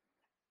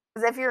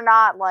 Because if you're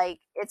not, like,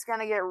 it's going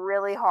to get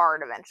really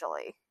hard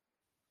eventually.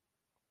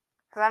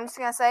 Because I'm just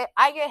going to say,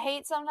 I get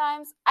hate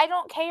sometimes. I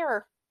don't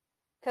care.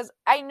 Because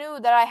I knew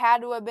that I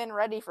had to have been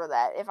ready for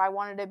that if I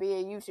wanted to be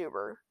a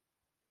YouTuber.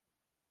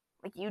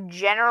 Like, you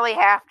generally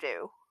have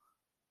to.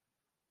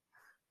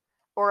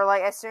 Or,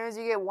 like, as soon as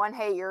you get one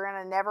hate, you're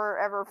going to never,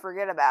 ever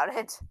forget about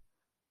it.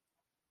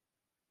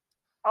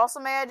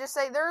 Also, may I just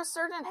say, there is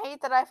certain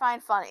hate that I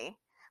find funny.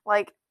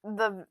 Like,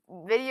 the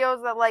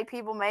videos that, like,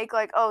 people make,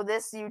 like, oh,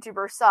 this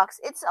YouTuber sucks.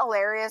 It's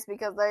hilarious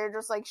because they're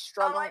just, like,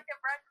 struggling. Oh, like the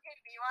Brent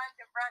TV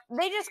one,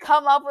 They just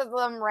come up with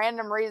some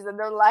random reason.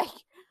 They're like,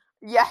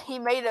 yeah, he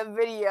made a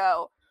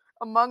video.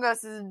 Among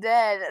Us is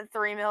dead at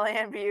 3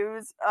 million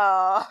views.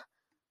 Remember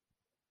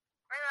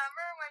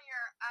when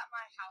you're at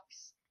my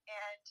house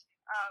and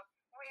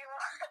we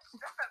watched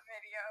that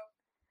video?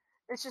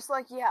 It's just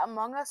like, yeah,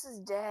 Among Us is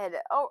dead.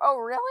 Oh,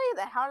 really?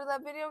 Then how did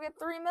that video get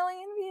 3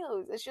 million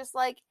views? It's just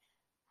like,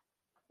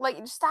 Like,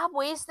 stop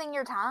wasting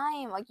your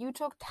time. Like, you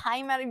took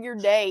time out of your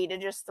day to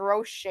just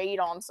throw shade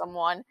on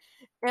someone.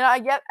 And I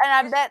bet,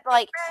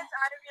 like,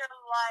 out of your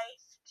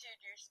life to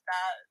do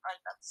that. Like,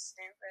 that's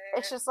stupid.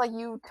 It's just like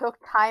you took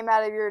time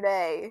out of your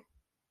day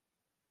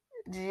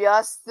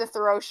just to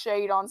throw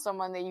shade on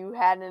someone that you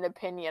had an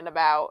opinion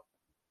about.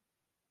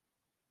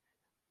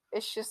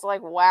 It's just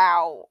like,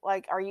 wow.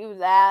 Like, are you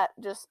that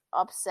just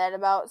upset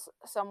about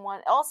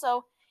someone?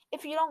 Also,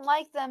 if you don't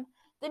like them,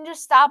 then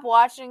just stop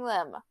watching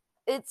them.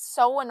 It's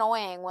so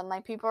annoying when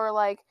like people are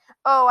like,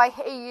 "Oh, I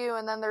hate you,"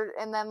 and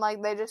then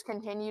like they just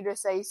continue to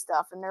say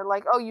stuff, and they're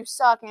like, "Oh, you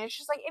suck," and it's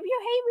just like, if you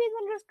hate me,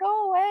 then just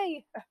go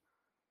away.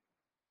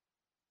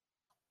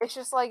 It's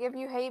just like, if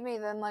you hate me,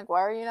 then like,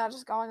 why are you not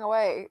just going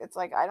away? It's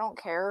like, I don't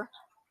care.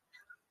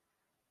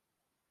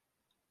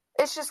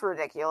 It's just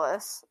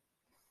ridiculous.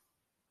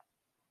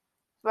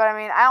 But I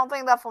mean, I don't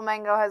think that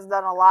Flamengo has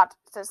done a lot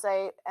to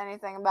say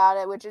anything about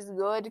it, which is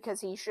good because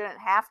he shouldn't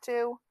have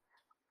to.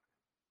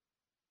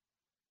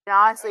 And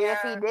honestly,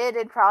 if he did,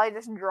 it'd probably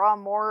just draw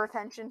more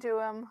attention to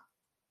him.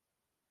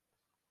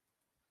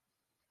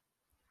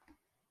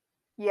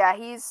 Yeah,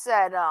 he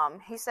said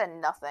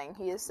nothing.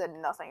 He has said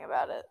nothing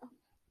about it.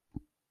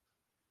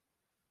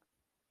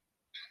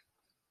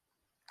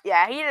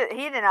 Yeah,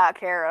 he did not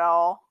care at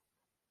all.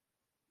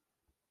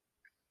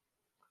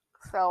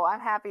 So I'm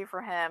happy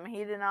for him.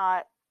 He did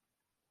not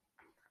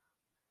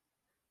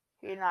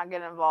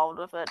get involved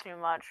with it too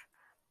much.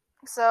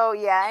 So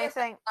yeah,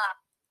 anything.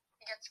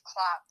 He gets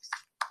claps.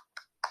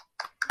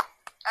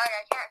 Okay,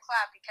 I can't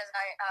clap because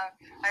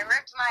I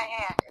ripped my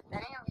hand. If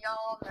any of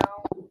y'all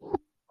know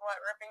what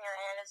ripping your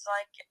hand is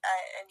like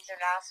in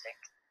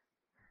gymnastics,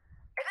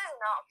 it is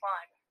not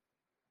fun.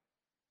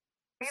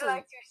 Would you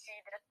like to see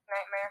this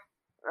nightmare?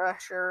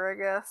 Sure, I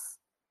guess.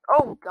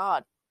 Oh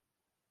God.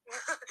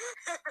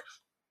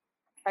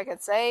 I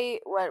could say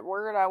what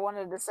word I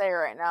wanted to say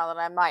right now that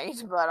I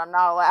might, but I'm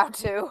not allowed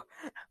to.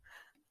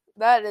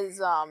 That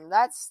is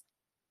that's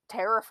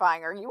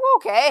terrifying. Are you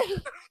okay?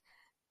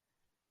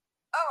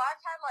 Oh,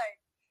 I've had like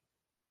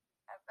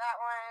that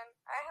one.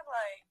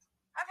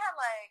 I've had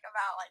like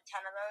about like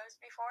 10 of those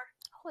before.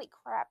 Holy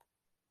crap.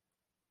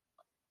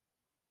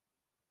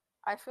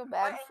 I feel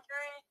bad.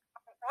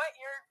 What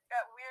ear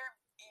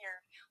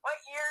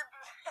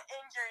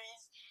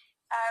injuries do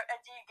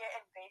you get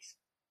in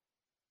baseball?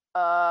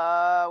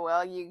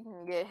 Well, you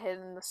can get hit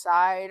in the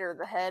side or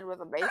the head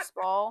with a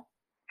baseball.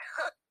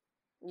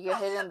 You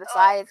get hit in the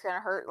side, it's gonna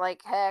hurt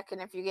like heck,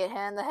 and if you get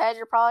hit in the head,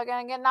 you're probably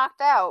gonna get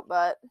knocked out,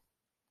 but...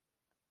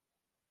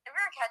 If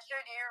you're a catcher,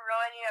 do you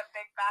really need a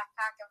big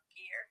backpack of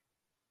gear?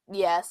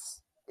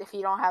 Yes. If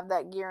you don't have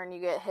that gear and you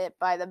get hit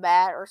by the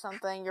bat or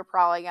something, you're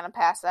probably gonna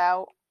pass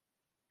out.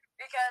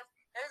 Because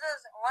there's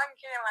this one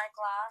kid in my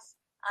class,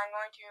 I'm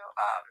going to,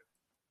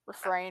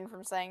 refrain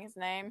from saying his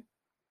name.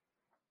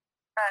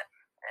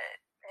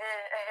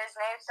 His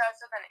name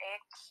starts with an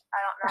H. I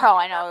don't know. Oh,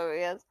 I know who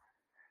he is.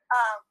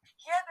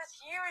 He had this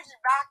huge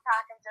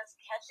backpack of just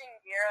catching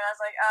gear, and I was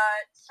like,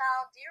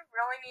 child, do you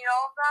really need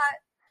all of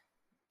that?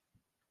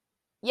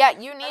 Yeah,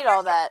 you need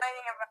all that.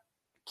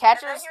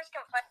 Catchers. And then he was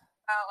complaining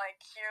about like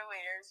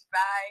cheerleaders'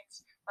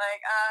 bags.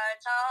 Like,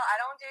 child,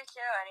 I don't do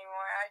cheer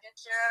anymore. I did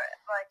cheer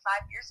like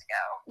 5 years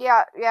ago.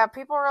 Yeah,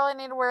 people really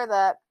need to wear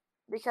that.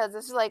 Because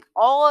this is like,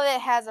 all of it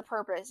has a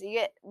purpose. You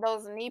get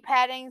those knee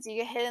paddings, you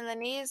get hit in the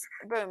knees,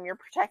 boom, you're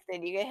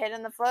protected. You get hit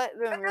in the foot,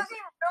 boom, but does he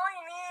really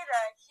need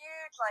a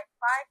huge, like,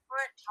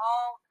 5-foot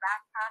tall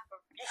backpack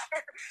of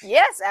gear?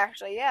 Yes,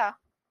 actually, yeah.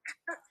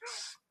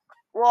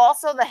 Well,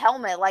 also the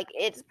helmet, like,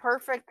 it's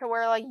perfect to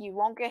where, like, you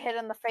won't get hit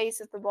in the face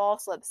if the ball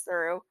slips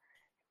through.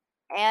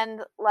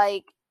 And,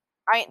 like,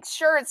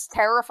 sure, it's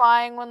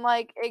terrifying when,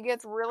 like, it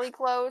gets really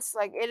close.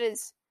 Like, it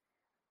is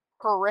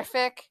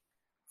horrific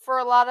for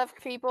a lot of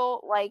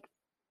people. Like,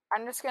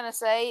 I'm just gonna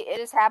say, it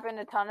has happened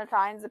a ton of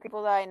times to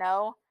people that I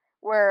know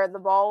where the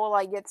ball will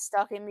like get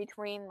stuck in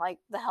between like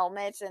the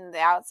helmet and the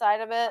outside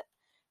of it,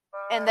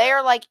 and they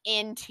are like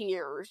in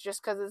tears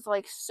just because it's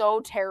like so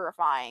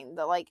terrifying.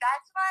 That's why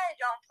I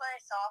don't play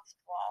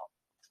softball.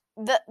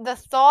 The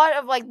thought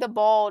of like the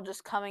ball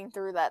just coming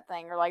through that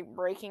thing or like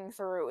breaking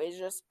through is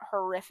just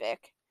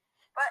horrific.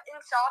 But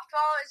in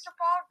softball, is the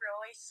ball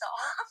really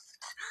soft?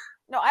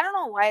 No, I don't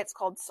know why it's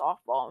called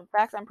softball. In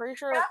fact, I'm pretty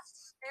sure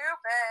that's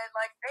stupid.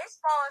 Like,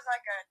 baseball is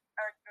like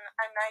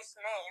a nice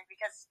name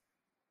because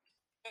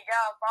you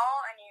got a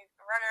ball and you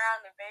run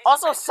around the base.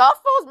 Also,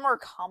 softball is more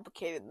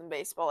complicated than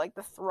baseball. Like,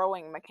 the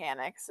throwing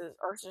mechanics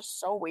are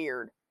just so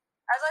weird.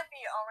 I was like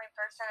the only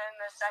person in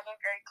the 2nd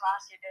grade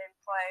class who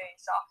didn't play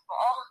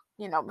softball.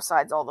 You know,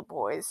 besides all the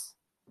boys.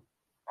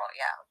 Well,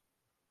 yeah.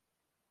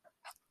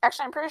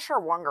 Actually, I'm pretty sure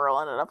one girl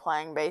ended up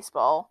playing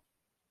baseball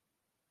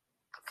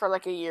for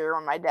like a year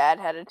when my dad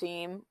had a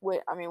team. We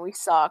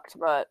sucked,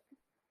 but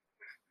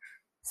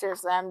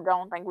seriously, I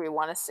don't think we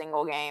won a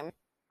single game. Okay,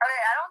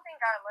 I don't think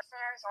our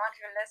listeners want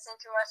to listen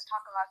to us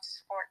talk about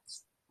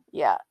sports.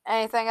 Yeah.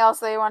 Anything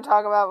else that you want to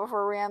talk about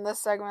before we end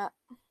this segment?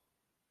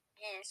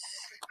 Yes.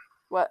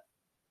 What?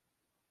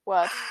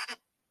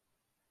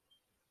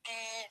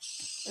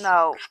 Yes.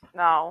 No.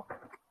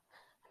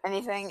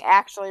 Anything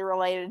actually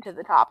related to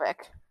the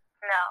topic?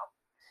 No.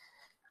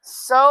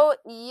 So,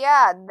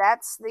 yeah,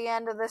 that's the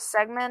end of this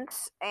segment,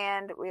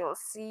 and we will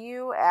see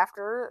you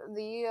after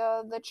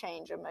the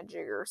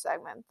change-a-majigger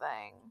segment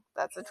thing.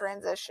 That's a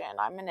transition.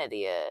 I'm an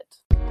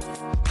idiot.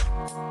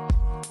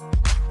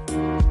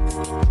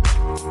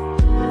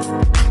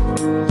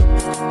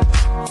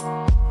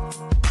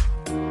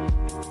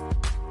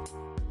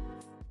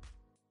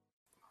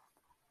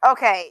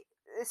 Okay,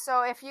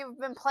 so if you've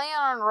been playing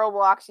on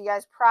Roblox, you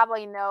guys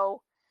probably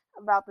know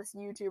about this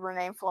YouTuber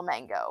named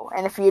Flamingo.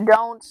 And if you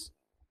don't,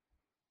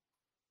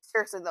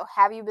 seriously though,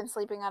 have you been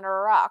sleeping under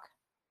a rock?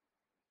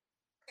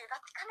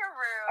 That's kind of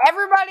rude.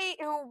 Everybody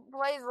who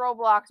plays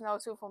Roblox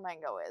knows who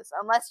Flamingo is.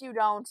 Unless you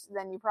don't,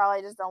 then you probably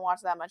just don't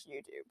watch that much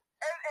YouTube.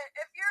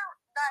 If you're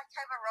that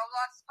type of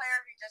Roblox player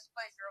who just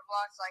plays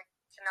Roblox, like,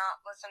 to not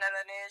listen to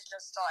the news,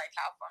 just to, like,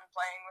 have fun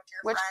playing with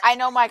your friends. Which I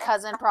know my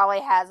cousin probably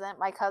hasn't.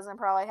 My cousin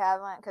probably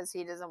hasn't, because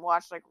he doesn't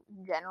watch, like,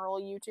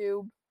 general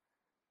YouTube.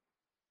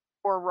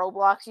 Or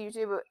Roblox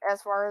YouTube,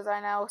 as far as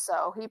I know.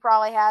 So, he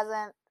probably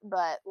hasn't.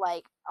 But,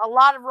 like, a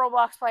lot of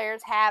Roblox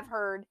players have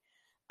heard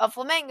of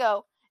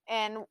Flamingo.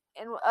 And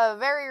in a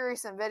very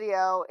recent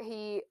video,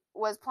 he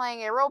was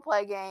playing a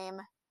roleplay game,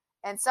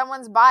 and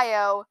someone's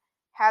bio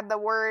had the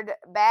word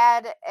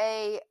bad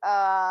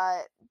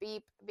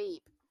beep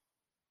beep.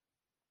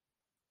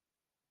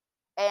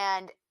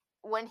 And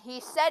when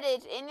he said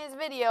it in his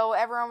video,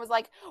 everyone was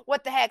like,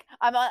 "What the heck?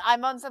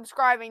 I'm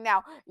unsubscribing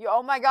now.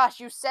 Oh my gosh,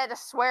 you said a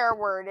swear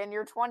word and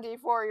you're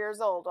 24 years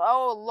old.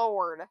 Oh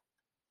Lord."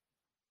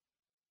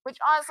 Which,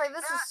 honestly,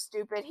 this is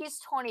stupid. He's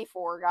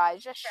 24,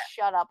 guys. Just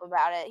shut up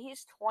about it.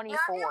 He's 24. Now,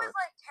 if he was,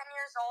 like, 10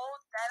 years old,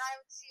 then I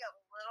would see a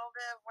little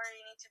bit where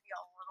you need to be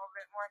a little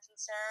bit more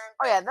concerned.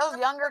 Oh, yeah, those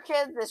younger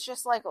kids, it's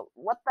just like,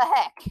 what the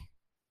heck?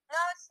 No,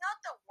 it's not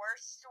the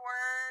worst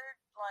word.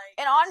 Like,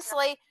 and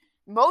honestly,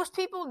 most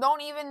people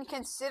don't even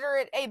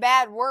consider it a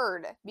bad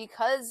word,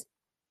 because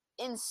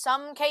in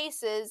some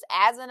cases,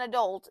 as an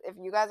adult, if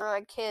you guys are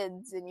like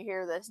kids and you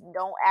hear this,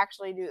 don't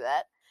actually do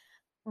that.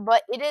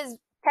 But it is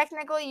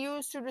technically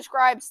used to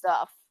describe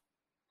stuff.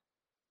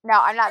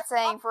 Now, I'm not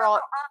saying for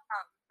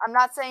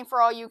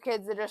all you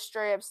kids that just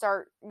straight up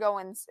start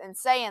going and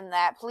saying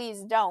that.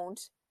 Please don't.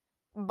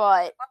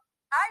 But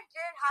I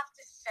did have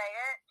to say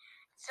it.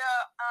 So,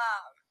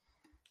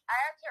 I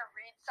had to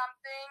read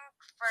something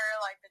for,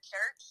 like, the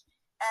church,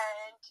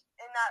 and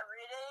in that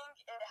reading,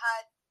 it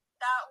had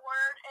that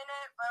word in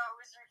it, but it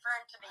was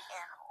referring to the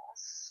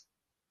animals.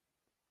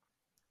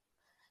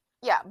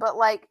 Yeah, but,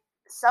 like,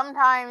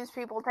 sometimes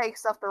people take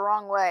stuff the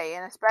wrong way,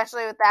 and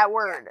especially with that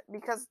word,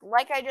 because,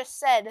 like I just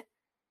said,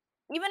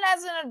 even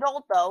as an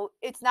adult, though,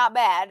 it's not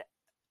bad,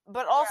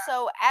 but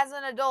also, as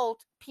an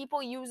adult,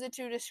 people use it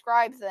to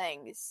describe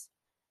things.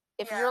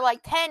 If you're,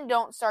 like, 10,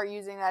 don't start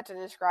using that to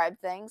describe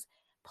things,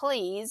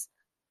 please,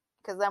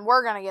 because then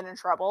we're gonna get in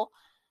trouble.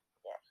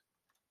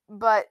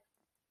 But,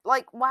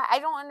 like, why? I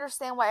don't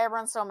understand why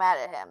everyone's so mad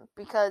at him,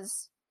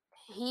 because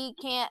he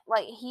can't,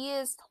 like, he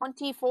is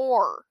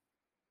 24.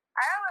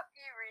 I have a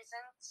few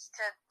reasons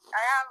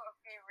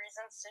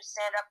to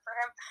stand up for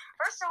him.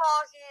 First of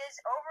all, he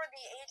is over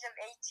the age of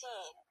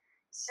 18.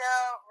 So,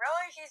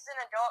 really, he's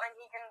an adult and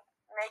he can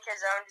make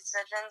his own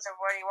decisions of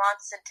what he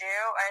wants to do.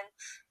 And,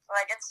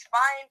 like, it's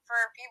fine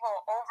for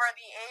people over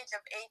the age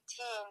of 18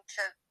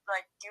 to,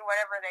 like, do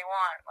whatever they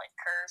want, like,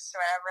 curse,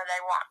 whatever they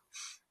want.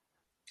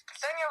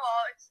 Second of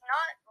all, it's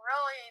not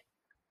really...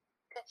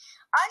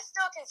 I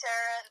still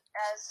consider it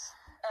as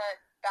a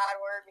bad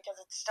word because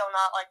it's still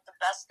not, like, the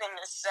best thing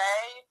to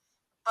say,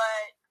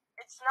 but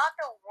it's not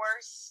the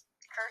worst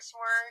curse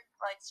word.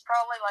 Like, it's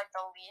probably, like,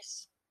 the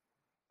least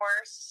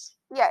worst.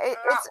 Yeah,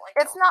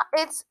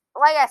 it's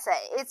like I say,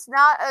 it's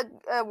not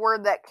a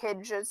word that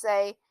kids should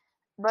say,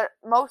 but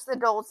most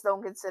adults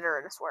don't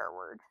consider it a swear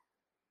word.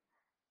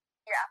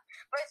 Yeah,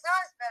 but it's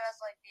not as bad as,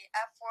 like, the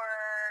F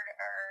word,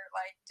 or,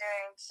 like,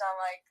 doing some,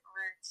 like,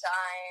 rude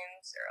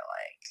signs, or,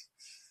 like...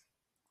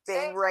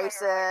 being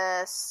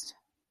racist.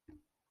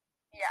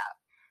 Yeah.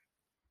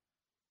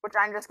 Which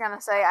I'm just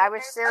gonna say, I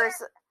was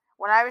serious.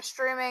 When I was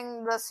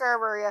streaming the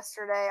server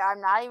yesterday,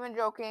 I'm not even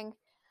joking,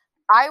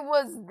 I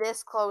was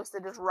this close to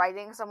just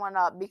writing someone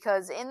up,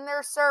 because in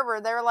their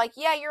server, they're like,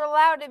 yeah, you're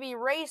allowed to be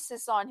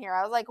racist on here.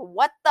 I was like,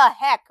 what the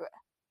heck?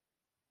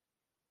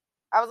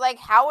 I was like,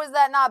 how is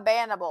that not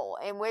bannable?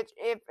 In which,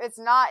 if it's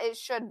not, it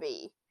should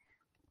be.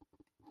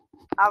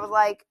 I was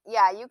like,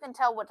 yeah, you can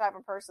tell what type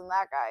of person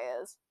that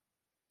guy is.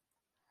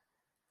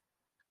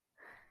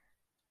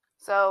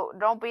 So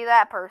don't be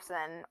that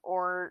person,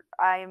 or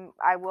I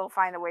will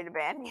find a way to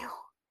ban you.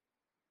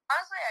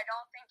 Honestly, I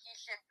don't think he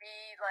should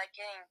be, like,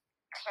 getting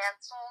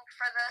canceled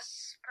for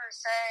this, per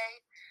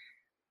se,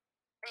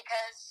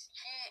 because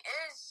he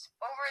is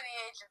over the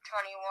age of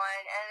 21,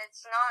 and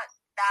it's not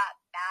that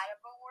bad of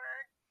a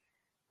word.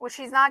 Which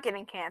he's not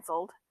getting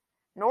canceled.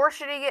 Nor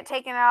should he get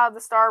taken out of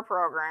the STAR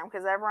program,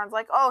 because everyone's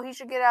like, oh, he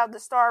should get out of the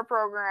STAR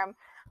program.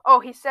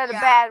 Oh, he said a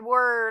bad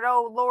word.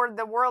 Oh, Lord,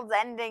 the world's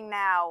ending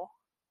now.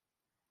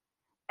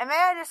 And may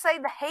I just say,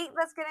 the hate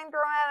that's getting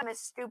thrown at them is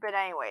stupid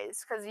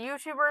anyways. Because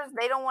YouTubers,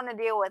 they don't want to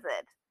deal with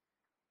it.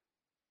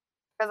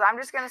 Because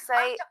I'm just going to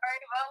say... I'm sorry,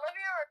 but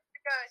Olivia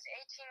Rodrigo is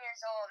 18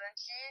 years old, and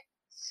she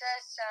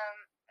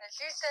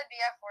said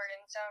the F word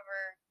in some of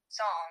her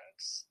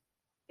songs.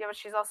 Yeah, but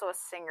she's also a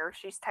singer.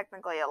 She's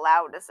technically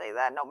allowed to say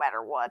that no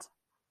matter what.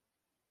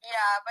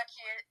 Yeah, but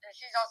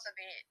she's also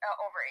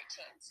over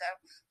 18, so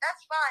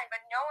that's fine,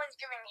 but no one's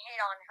giving hate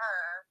on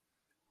her.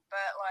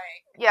 But,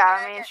 like... Yeah,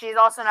 I mean, she's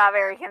also not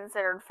very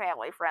considered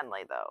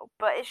family-friendly, though.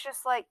 But it's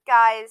just like,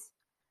 guys,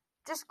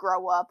 just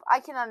grow up.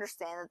 I can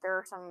understand that there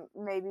are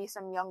maybe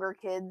some younger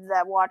kids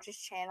that watch his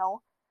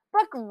channel.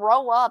 But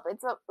grow up.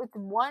 It's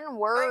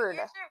one word.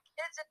 But YouTube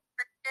Kids is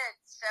for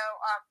kids, so,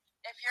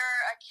 if you're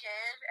a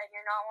kid and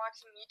you're not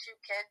watching YouTube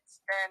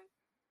Kids, then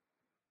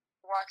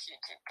watch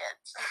YouTube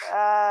Kids.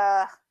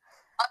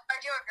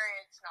 I do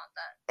agree, it's not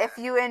that. If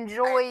you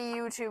enjoy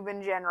YouTube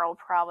in general,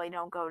 probably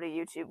don't go to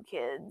YouTube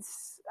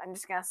Kids. I'm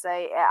just gonna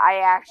say, I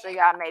actually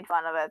got made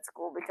fun of at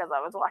school because I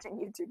was watching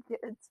YouTube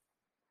Kids.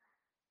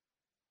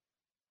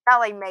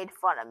 Not like made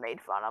fun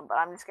of, but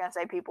I'm just gonna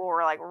say people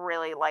were like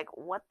really like,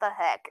 what the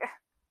heck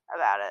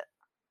about it.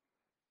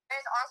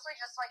 It's honestly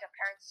just like a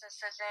parent's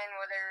decision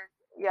whether...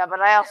 Yeah,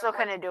 but I also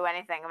couldn't do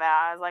anything about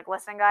it. I was like,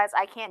 listen guys,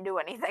 I can't do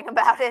anything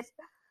about it.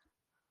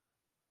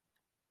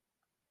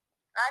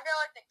 I feel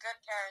like the good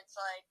parents,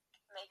 like,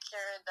 make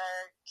sure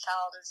their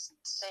child is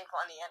safe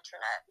on the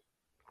internet.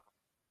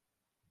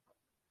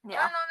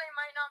 Yeah. Even though they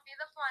might not be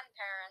the fun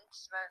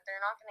parents, but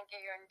they're not going to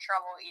get you in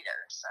trouble either,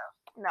 so...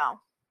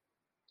 No.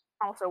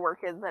 Also, we're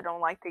kids that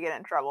don't like to get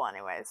in trouble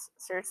anyways.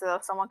 Seriously,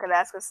 though, someone could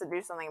ask us to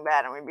do something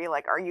bad and we'd be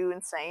like, are you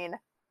insane?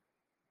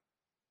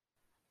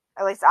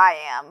 At least I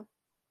am.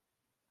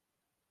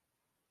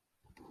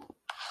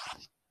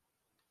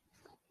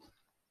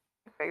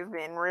 It's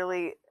being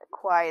really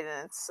quiet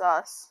and it's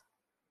sus.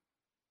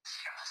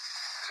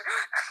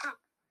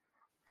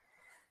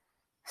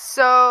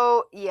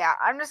 So, yeah,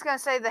 I'm just gonna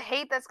say the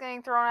hate that's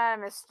getting thrown at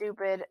him is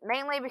stupid.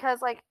 Mainly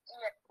because, like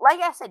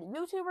I said,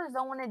 YouTubers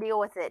don't want to deal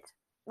with it.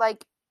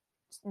 Like,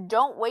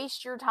 don't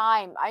waste your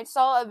time. I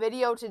saw a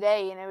video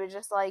today and it was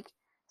just like,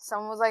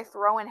 someone was like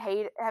throwing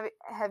hate.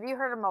 Have you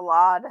heard of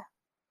Malad?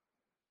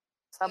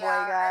 Subway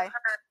guy?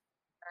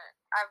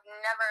 I've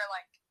never,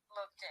 like,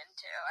 looked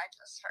into. I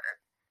just heard.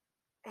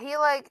 He,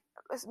 like,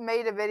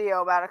 made a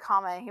video about a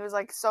comment. He was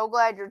like, so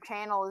glad your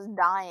channel is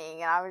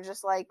dying. And I was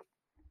just like,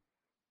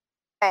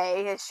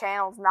 A, his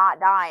channel's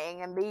not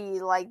dying. And B,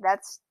 like,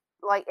 that's,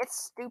 like,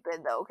 it's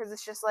stupid, though. Because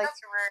it's just like...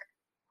 That's weird.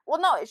 Well,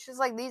 no, it's just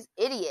like these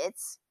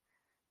idiots,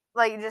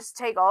 like, just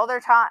take all their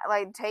time,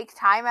 like, take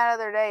time out of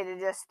their day to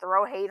just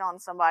throw hate on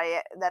somebody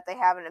that they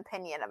have an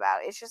opinion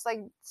about. It's just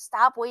like,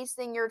 stop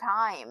wasting your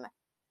time.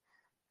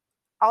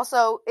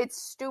 Also,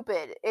 it's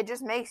stupid. It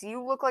just makes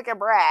you look like a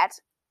brat.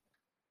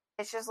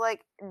 It's just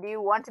like, do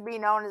you want to be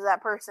known as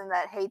that person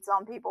that hates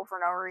on people for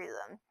no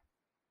reason?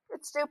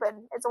 It's stupid.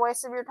 It's a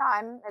waste of your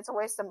time. It's a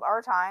waste of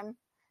our time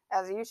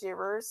as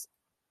YouTubers.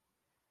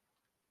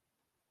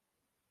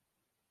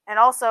 And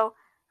also,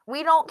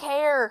 we don't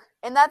care.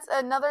 And that's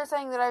another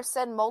thing that I've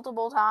said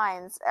multiple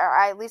times, or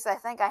at least I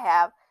think I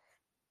have.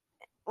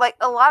 Like,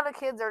 a lot of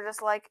kids are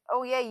just like,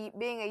 oh yeah,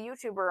 being a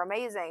YouTuber,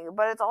 amazing.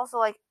 But it's also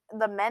like,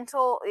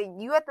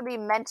 you have to be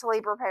mentally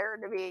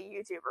prepared to be a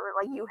YouTuber.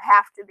 Like, you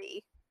have to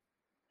be.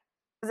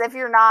 Because if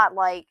you're not,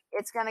 like,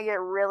 it's going to get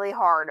really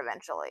hard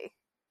eventually.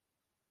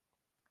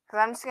 Because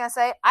I'm just going to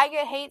say, I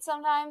get hate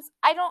sometimes.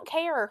 I don't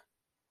care.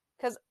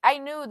 Because I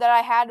knew that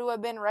I had to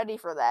have been ready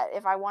for that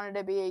if I wanted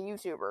to be a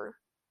YouTuber.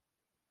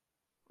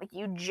 Like,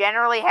 you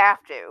generally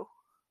have to.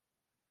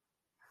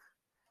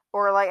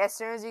 Or, like, as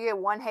soon as you get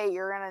one hate,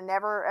 you're going to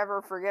never,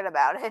 ever forget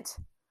about it.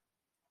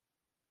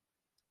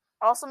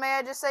 Also, may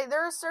I just say,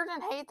 there is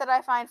certain hate that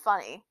I find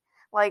funny.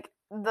 Like,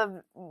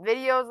 the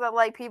videos that,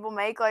 like, people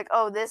make, like,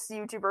 oh, this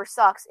YouTuber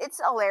sucks.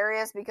 It's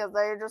hilarious because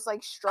they're just,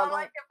 like, struggling.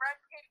 Oh, like the Brent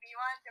TV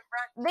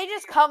one? They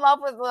just come up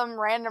with some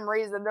random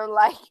reason. They're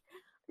like,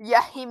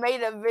 yeah, he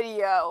made a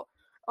video.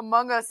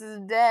 Among Us is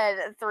dead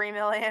at 3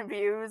 million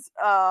views.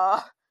 Remember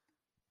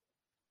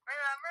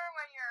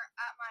when you're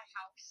at my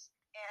house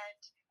and,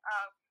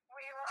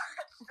 we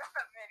watched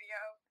a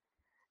video?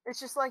 It's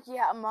just like,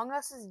 yeah, Among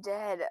Us is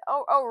dead.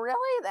 Oh,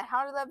 really? Then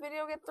how did that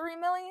video get 3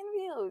 million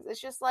views?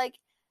 It's just like,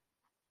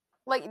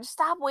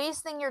 stop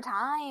wasting your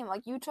time.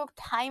 Like, you took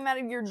time out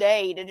of your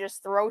day to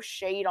just throw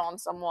shade on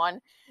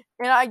someone.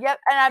 And I bet,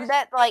 like...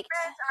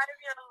 out of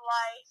your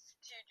life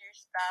to do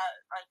that.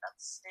 Like,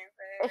 that's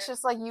stupid. It's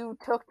just like, you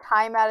took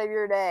time out of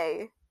your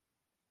day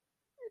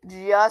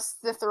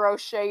just to throw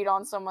shade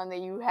on someone that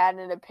you had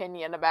an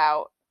opinion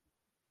about.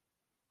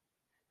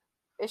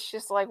 It's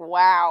just like,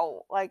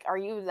 wow. Like, are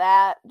you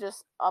that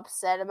just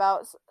upset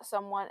about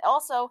someone?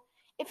 Also,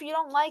 if you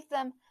don't like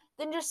them,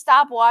 then just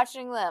stop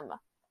watching them.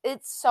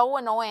 It's so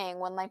annoying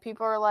when, like,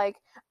 people are like,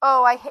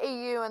 oh, I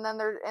hate you, and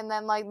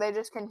then like, they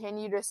just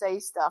continue to say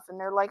stuff, and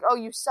they're like, oh,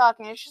 you suck,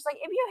 and it's just like,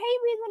 if you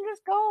hate me, then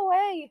just go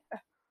away.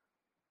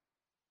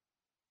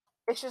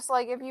 It's just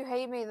like, if you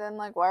hate me, then,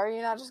 like, why are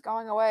you not just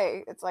going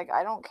away? It's like,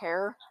 I don't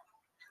care.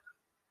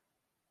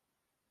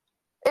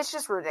 It's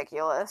just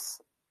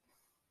ridiculous.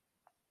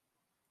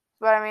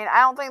 But I mean,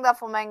 I don't think that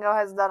Flamengo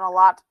has done a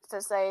lot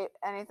to say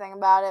anything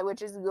about it,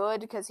 which is good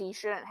because he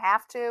shouldn't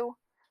have to.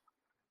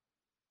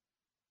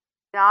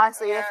 And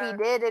honestly, if he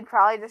did, it'd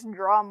probably just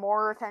draw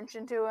more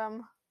attention to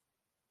him.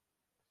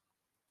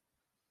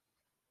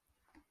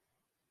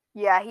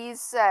 Yeah, he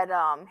said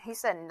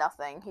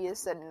nothing. He has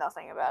said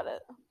nothing about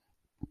it.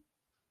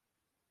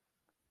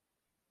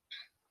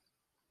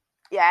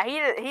 Yeah,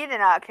 he did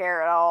not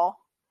care at all.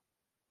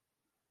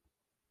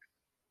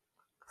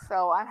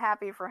 So I'm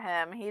happy for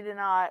him. He did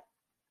not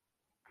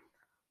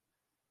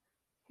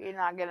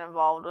get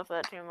involved with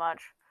it too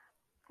much.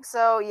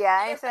 So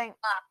yeah, anything.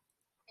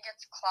 He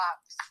gets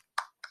claps.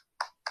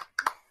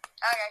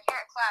 Okay, I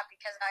can't clap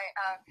because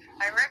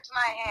I ripped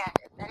my hand.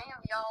 If any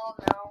of y'all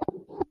know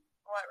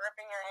what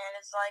ripping your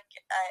hand is like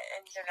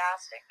in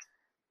gymnastics,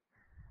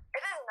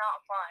 it is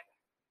not fun.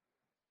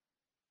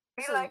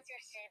 Would you like to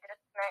see this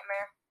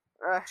nightmare?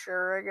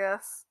 Sure, I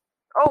guess.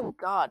 Oh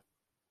God.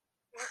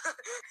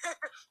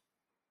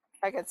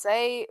 I could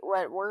say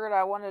what word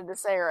I wanted to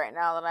say right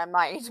now that I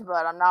might,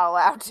 but I'm not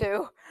allowed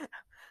to.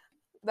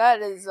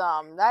 That is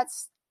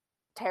that's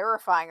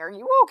terrifying. Are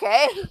you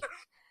okay?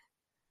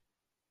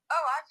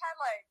 Oh, I've had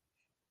like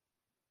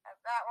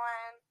that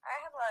one.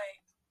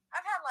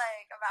 I've had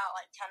about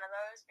 10 of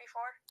those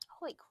before.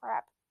 Holy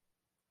crap.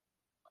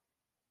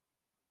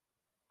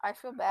 I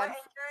feel bad. What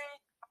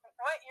injury?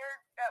 What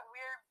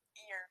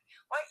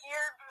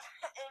ear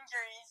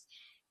injuries do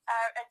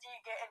you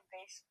get in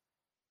baseball?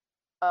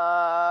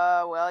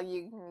 Well,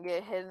 you can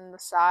get hit in the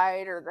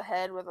side or the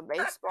head with a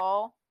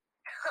baseball.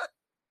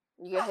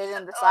 You get hit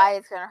in the side,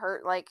 it's gonna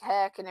hurt like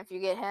heck, and if you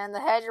get hit in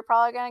the head, you're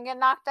probably gonna get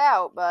knocked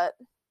out, but...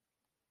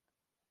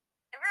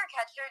 If you're a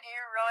catcher, do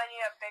you really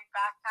need a big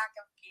backpack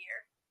of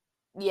gear?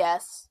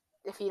 Yes.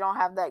 If you don't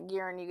have that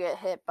gear and you get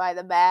hit by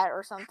the bat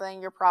or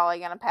something, you're probably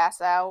gonna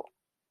pass out.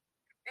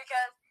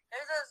 Because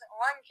there's this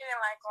one kid in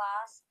my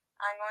class,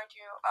 I'm going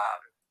to,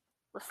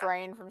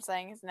 refrain from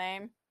saying his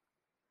name.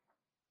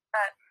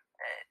 But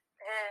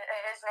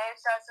his name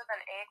starts with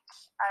an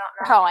H. I don't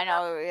know. Oh, I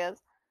know who he is.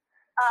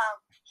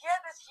 He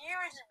had this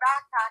huge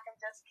backpack of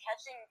just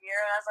catching gear,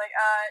 and I was like,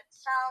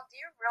 Sal, do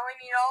you really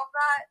need all of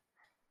that?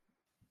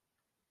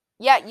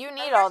 Yeah, you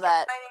need all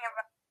that.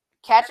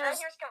 Catchers. And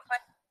then he was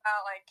complaining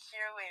about, like,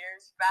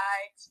 cheerleaders'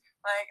 bags.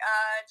 Like,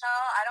 Sal,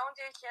 I don't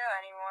do cheer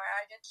anymore.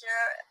 I did cheer,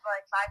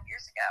 like, 5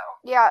 years ago.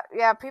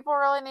 Yeah, people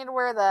really need to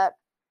wear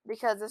that.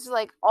 Because this is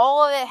like,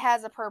 all of it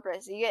has a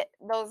purpose. You get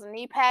those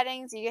knee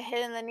paddings, you get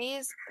hit in the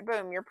knees,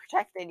 boom, you're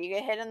protected. You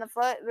get hit in the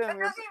foot, boom, but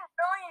does he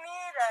really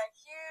need a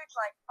huge,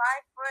 like,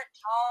 5-foot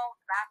tall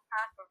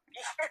backpack of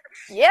gear?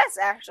 Yes,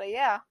 actually,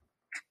 yeah.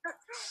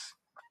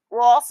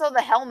 Well, also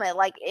the helmet,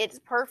 like, it's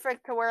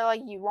perfect to where,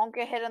 like, you won't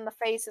get hit in the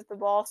face if the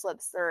ball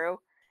slips through.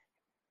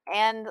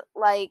 And,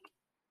 like,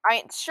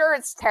 sure,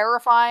 it's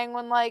terrifying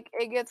when, like,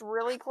 it gets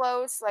really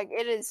close. Like,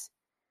 it is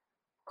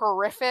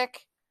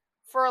horrific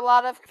for a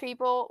lot of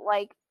people.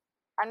 Like,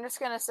 I'm just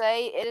gonna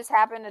say, it has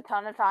happened a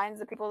ton of times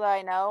to people that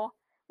I know,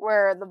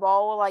 where the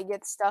ball will, like,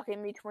 get stuck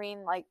in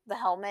between, like, the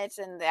helmet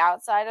and the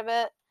outside of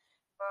it.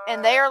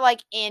 And they are,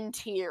 like, in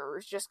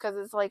tears, just because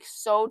it's, like,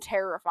 so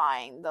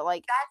terrifying. That,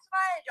 like, that's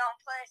why I don't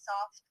play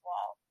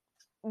softball.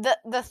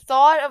 The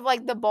thought of,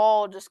 like, the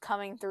ball just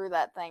coming through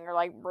that thing, or,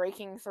 like,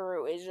 breaking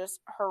through is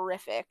just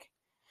horrific.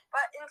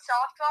 But in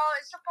softball,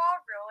 is the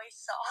ball really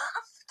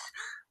soft?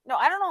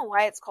 No, I don't know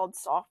why it's called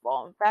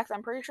softball. In fact,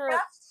 I'm pretty sure...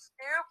 That's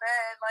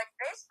stupid. Like,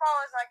 baseball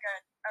is, like,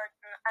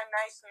 a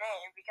nice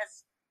name,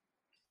 because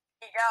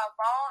you got a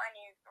ball and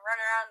you run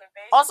around the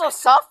baseball. Also,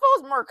 softball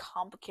is more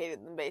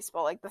complicated than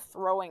baseball. Like, the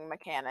throwing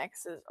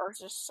mechanics are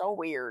just so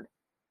weird.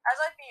 I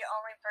was, like, the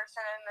only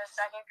person in the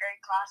 2nd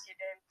grade class who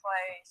didn't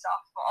play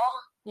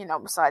softball. You know,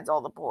 besides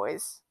all the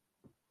boys.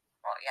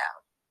 Well, yeah.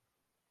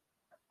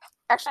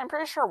 Actually, I'm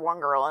pretty sure one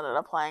girl ended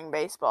up playing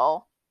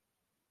baseball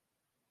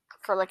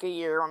for, like, a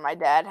year when my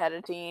dad had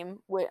a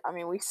team. We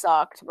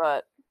sucked,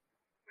 but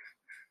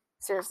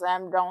seriously, I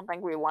don't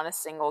think we won a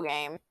single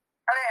game.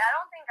 Okay, I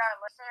don't think our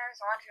listeners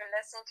want to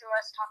listen to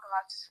us talk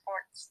about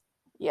sports.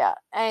 Yeah.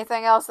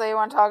 Anything else that you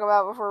want to talk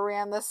about before we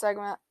end this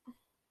segment?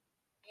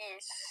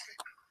 Yes.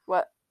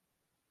 What?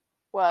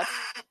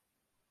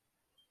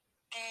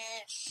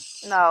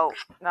 Yes.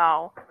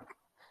 No.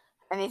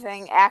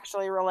 Anything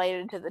actually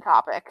related to the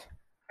topic?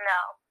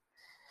 No.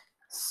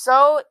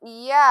 So,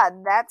 yeah,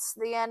 that's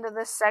the end of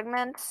this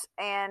segment,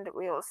 and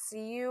we will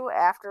see you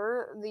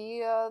after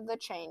the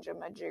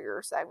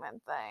change-a-majigger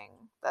segment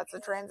thing. That's a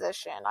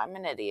transition. I'm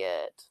an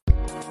idiot.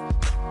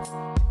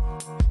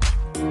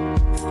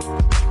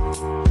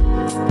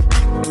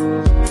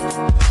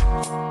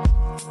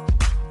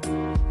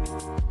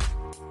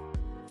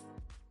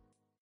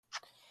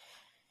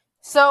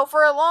 So,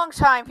 for a long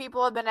time,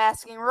 people have been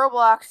asking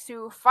Roblox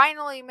to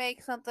finally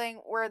make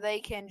something where they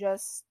can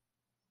just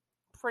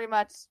pretty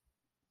much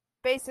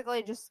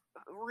basically just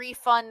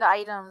refund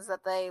items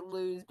that they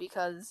lose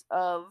because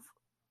of,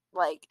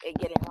 like, it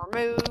getting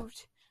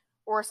removed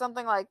or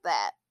something like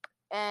that.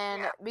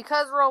 And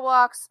because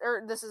Roblox,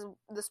 or this is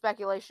the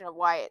speculation of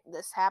why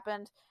this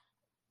happened,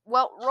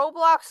 well,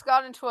 Roblox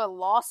got into a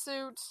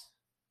lawsuit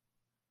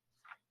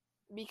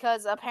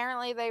because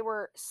apparently they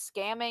were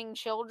scamming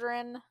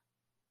children,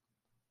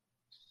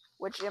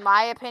 which in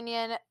my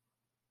opinion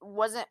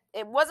wasn't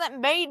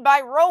made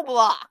by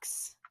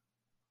Roblox.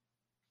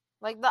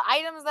 Like, the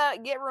items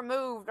that get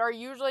removed are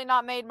usually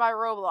not made by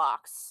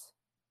Roblox.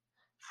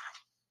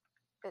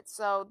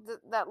 So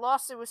that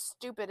lawsuit was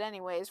stupid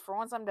anyways. For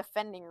once, I'm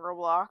defending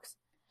Roblox.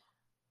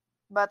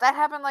 But that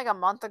happened like a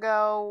month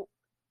ago,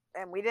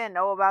 and we didn't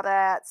know about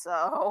that,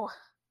 so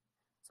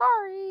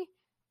sorry.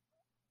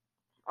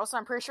 Also,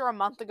 I'm pretty sure a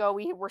month ago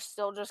we were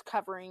still just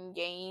covering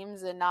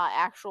games and not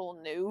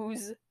actual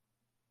news.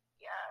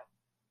 Yeah.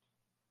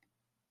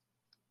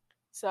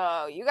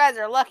 So, you guys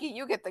are lucky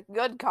you get the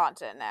good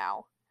content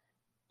now.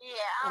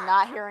 Yeah. And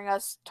not hearing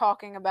us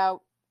talking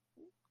about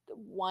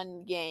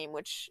one game,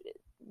 which,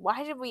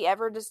 why did we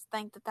ever just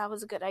think that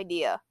was a good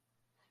idea?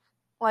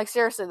 Like,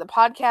 seriously, the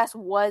podcast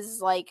was,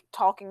 like,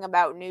 talking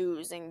about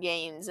news and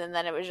games, and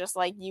then it was just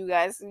like, you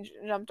guys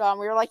jumped on.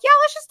 We were like, yeah,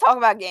 let's just talk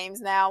about games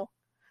now.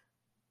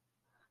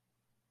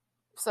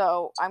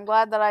 So, I'm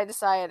glad that I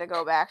decided to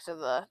go back to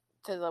the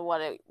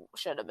what it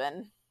should have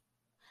been.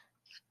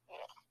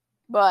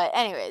 But,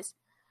 anyways.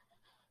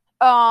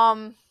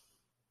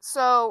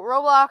 So,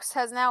 Roblox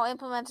has now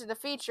implemented a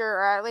feature,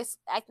 or at least,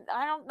 I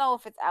don't know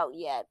if it's out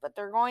yet, but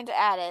they're going to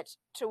add it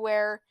to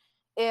where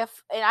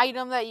if an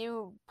item that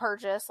you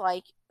purchase,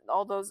 like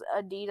all those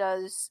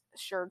Adidas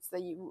shirts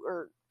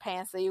or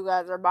pants that you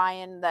guys are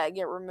buying that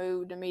get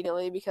removed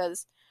immediately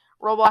because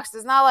Roblox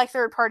does not like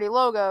third-party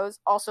logos,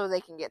 also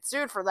they can get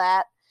sued for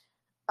that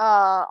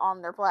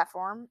on their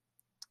platform.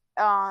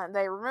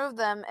 They remove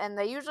them, and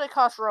they usually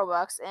cost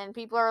Robux, and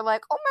people are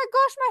like, oh my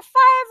gosh, my 5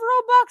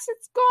 Robux,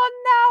 it's gone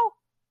now!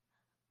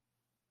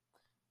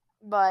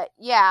 But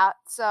yeah,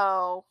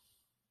 so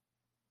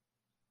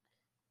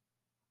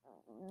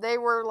they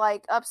were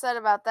like upset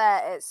about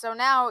that. So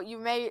now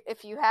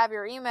if you have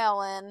your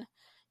email in,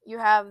 you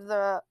have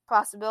the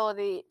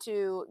possibility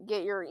to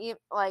get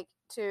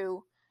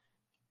to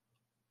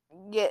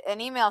get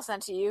an email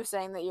sent to you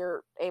saying that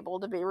you're able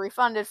to be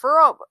refunded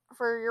for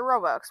your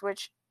Robux,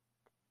 which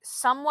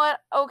somewhat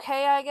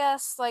okay, I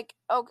guess.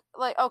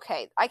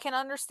 Okay, I can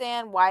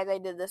understand why they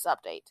did this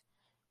update,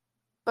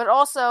 but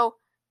also,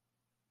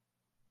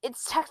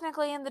 it's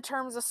technically in the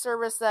terms of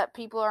service that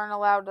people aren't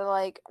allowed to,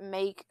 like,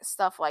 make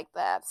stuff like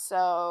that.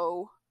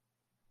 So,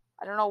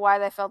 I don't know why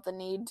they felt the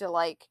need to,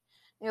 like,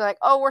 you're like,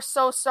 oh, we're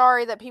so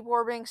sorry that people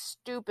were being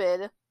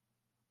stupid.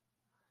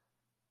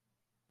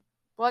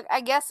 Like,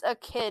 I guess a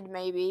kid,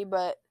 maybe,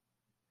 but,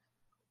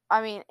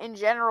 I mean, in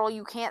general,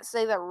 you can't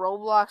say that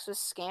Roblox was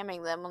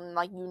scamming them when,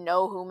 like, you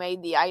know who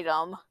made the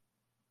item.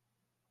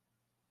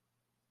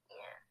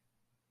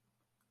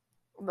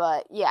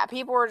 But, yeah,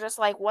 people were just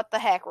like, what the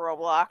heck,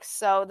 Roblox?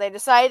 So, they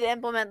decided to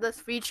implement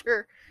this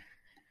feature.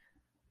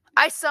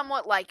 I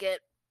somewhat like it,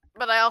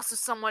 but I also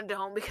somewhat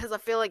don't, because I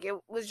feel like it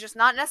was just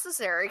not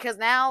necessary, because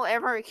now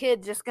every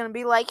kid's just going to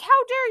be like,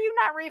 how dare you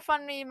not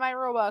refund me my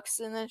Robux?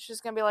 And then it's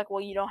just going to be like,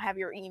 well, you don't have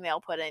your email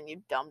put in,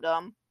 you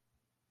dum-dum.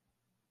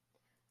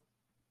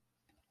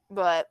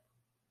 But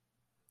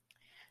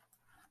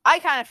I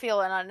kind of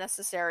feel it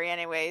unnecessary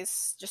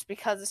anyways, just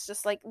because it's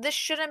just like, this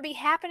shouldn't be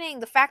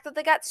happening. The fact that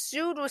they got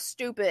sued was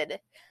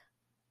stupid.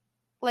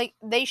 Like,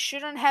 they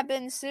shouldn't have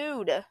been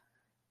sued.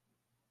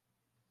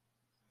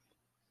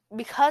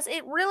 Because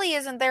it really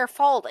isn't their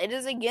fault. It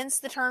is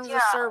against the terms of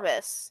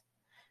service.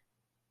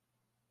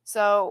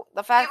 So,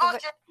 the fact people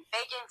that just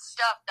making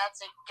stuff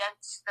that's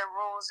against the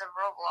rules of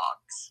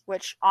Roblox,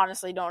 which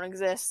honestly don't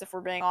exist, if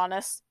we're being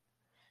honest.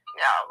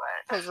 No,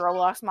 but because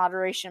Roblox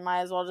moderation might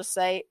as well just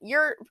say,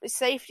 your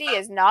safety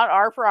is not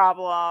our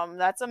problem.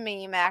 That's a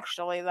meme,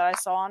 actually, that I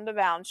saw on the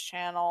Bounce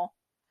channel.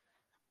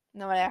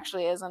 No, it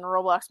actually is in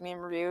Roblox meme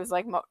reviews.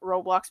 Like,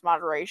 Roblox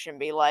moderation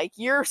be like,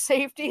 your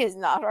safety is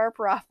not our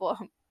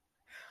problem.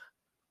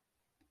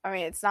 I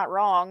mean, it's not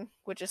wrong,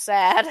 which is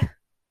sad.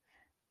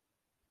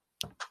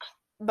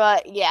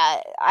 But,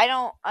 yeah, I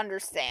don't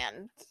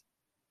understand.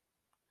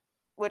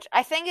 Which,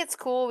 I think it's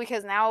cool,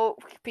 because now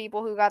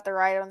people who got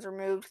their items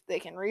removed, they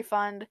can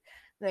refund.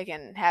 They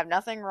can have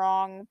nothing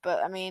wrong.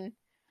 But, I mean,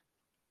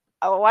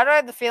 why do I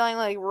have the feeling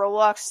like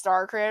Roblox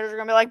star creators are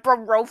gonna be like, bro,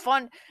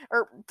 Roblox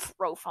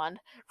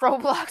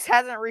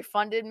hasn't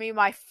refunded me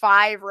my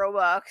 5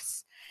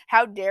 Robux.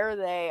 How dare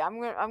they?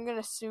 I'm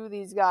gonna sue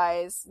these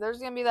guys. There's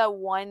gonna be that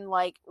one,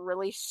 like,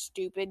 really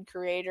stupid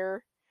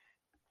creator.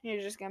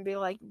 You're just gonna be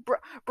like,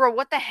 bro,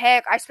 what the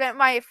heck? I spent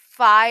my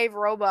 5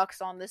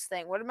 Robux on this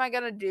thing. What am I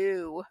gonna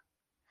do?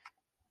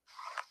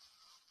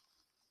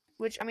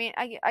 Which, I mean,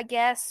 I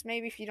guess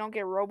maybe if you don't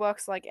get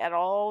Robux, like, at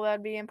all,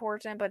 that'd be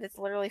important, but it's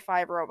literally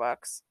 5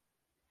 Robux.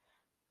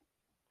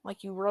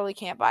 Like, you really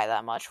can't buy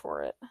that much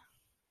for it.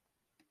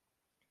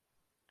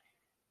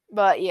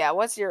 But, yeah,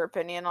 what's your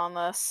opinion on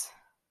this?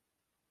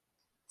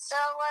 So,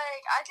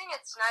 like, I think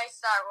it's nice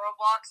that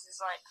Roblox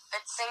is, like,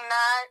 fixing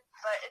that,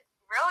 but it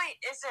really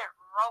isn't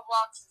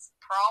Roblox's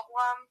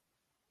problem.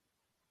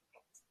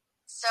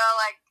 So,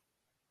 like,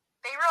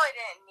 they really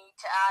didn't need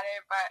to add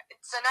it, but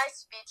it's a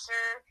nice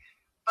feature.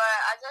 But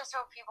I just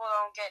hope people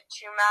don't get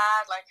too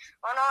mad, like,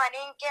 oh no, I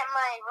didn't get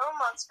my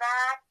Robux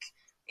back,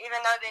 even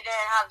though they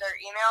didn't have their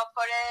email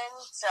put in.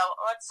 So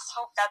let's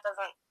hope that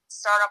doesn't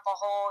start up a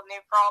whole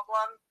new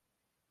problem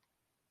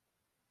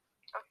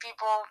of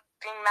people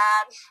being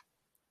mad.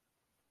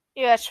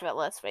 Yeah,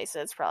 let's face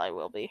it, it probably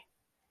will be.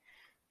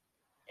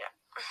 Yeah.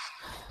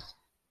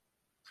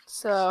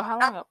 So, how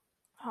long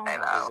have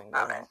we been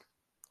going?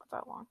 Not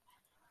that long.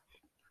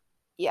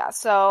 Yeah,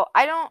 so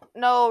I don't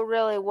know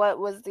really what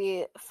was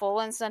the full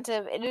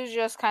incentive. It is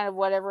just kind of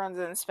what everyone's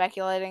been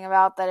speculating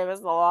about, that it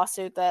was the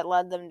lawsuit that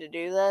led them to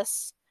do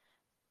this.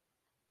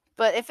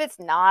 But if it's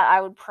not, I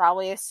would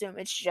probably assume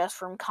it's just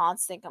from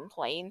constant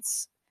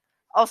complaints.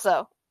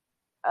 Also,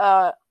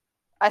 I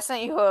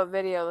sent you a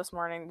video this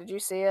morning. Did you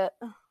see it?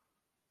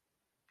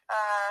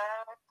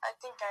 I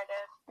think I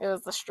did. It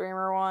was the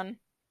streamer one.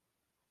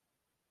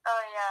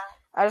 Oh,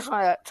 yeah. I just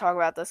want to talk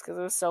about this because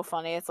it was so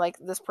funny. It's like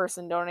this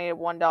person donated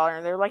 $1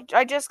 and they're like,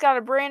 I just got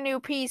a brand new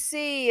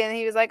PC. And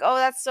he was like, oh,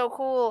 that's so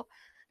cool.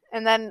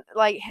 And then,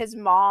 like, his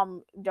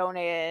mom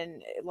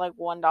donated, like,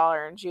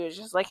 $1 and she was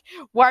just like,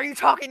 why are you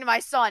talking to my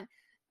son?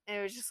 And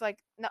it was just like,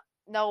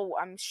 no,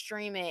 I'm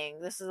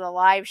streaming. This is a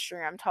live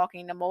stream. I'm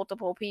talking to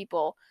multiple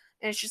people.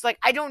 And it's just like,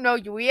 I don't know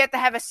you. We have to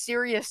have a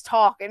serious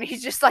talk. And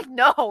he's just like,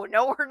 no,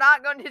 we're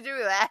not going to do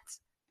that.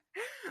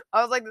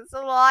 I was like, this is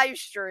a live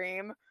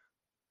stream.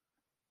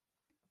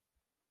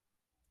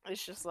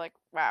 It's just like,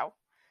 wow.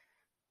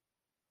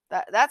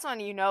 That's when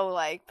you know,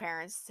 like,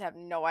 parents have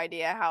no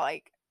idea how,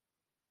 like,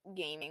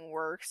 gaming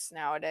works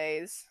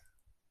nowadays.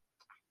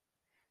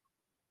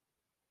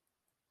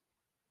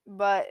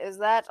 But is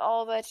that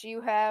all that you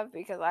have?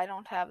 Because I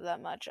don't have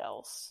that much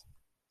else.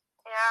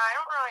 Yeah, I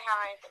don't really have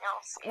anything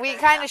else either. We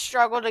kind of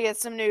struggled to get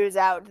some news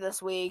out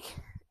this week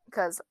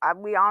because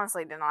we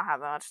honestly did not have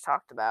that much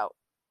talked about.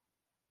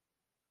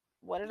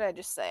 What did I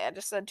just say? I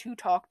just said too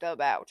talked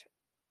about.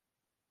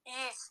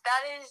 Yes,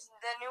 that is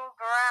the new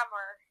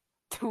grammar.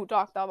 Too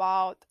talked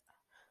about.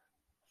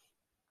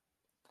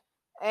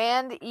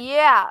 And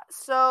yeah,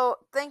 so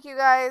thank you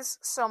guys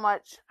so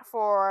much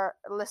for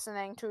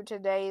listening to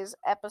today's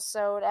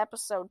episode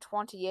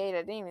 28. I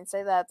didn't even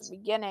say that at the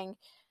beginning.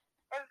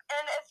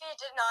 And if you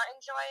did not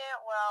enjoy it,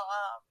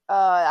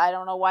 well, I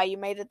don't know why you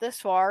made it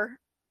this far,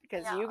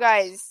 because you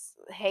guys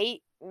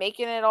hate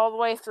making it all the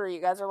way through.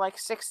 You guys are like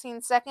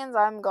 16 seconds,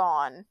 I'm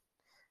gone.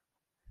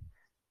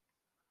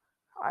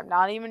 I'm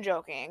not even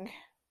joking.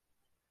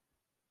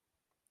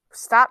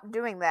 Stop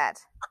doing that.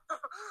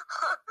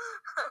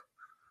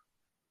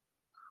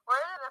 Where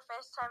did the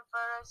FaceTime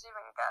photos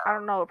even go? I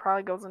don't know, it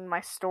probably goes in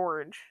my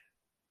storage.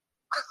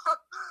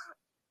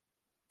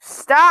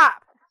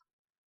 Stop!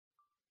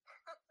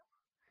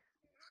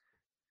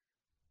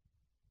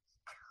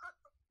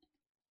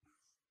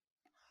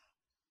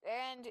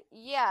 And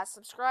yeah,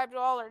 subscribe to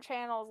all our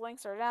channels.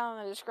 Links are down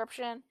in the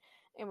description.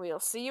 And we'll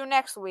see you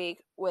next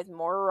week with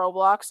more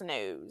Roblox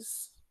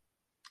news.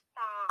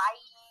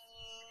 Bye.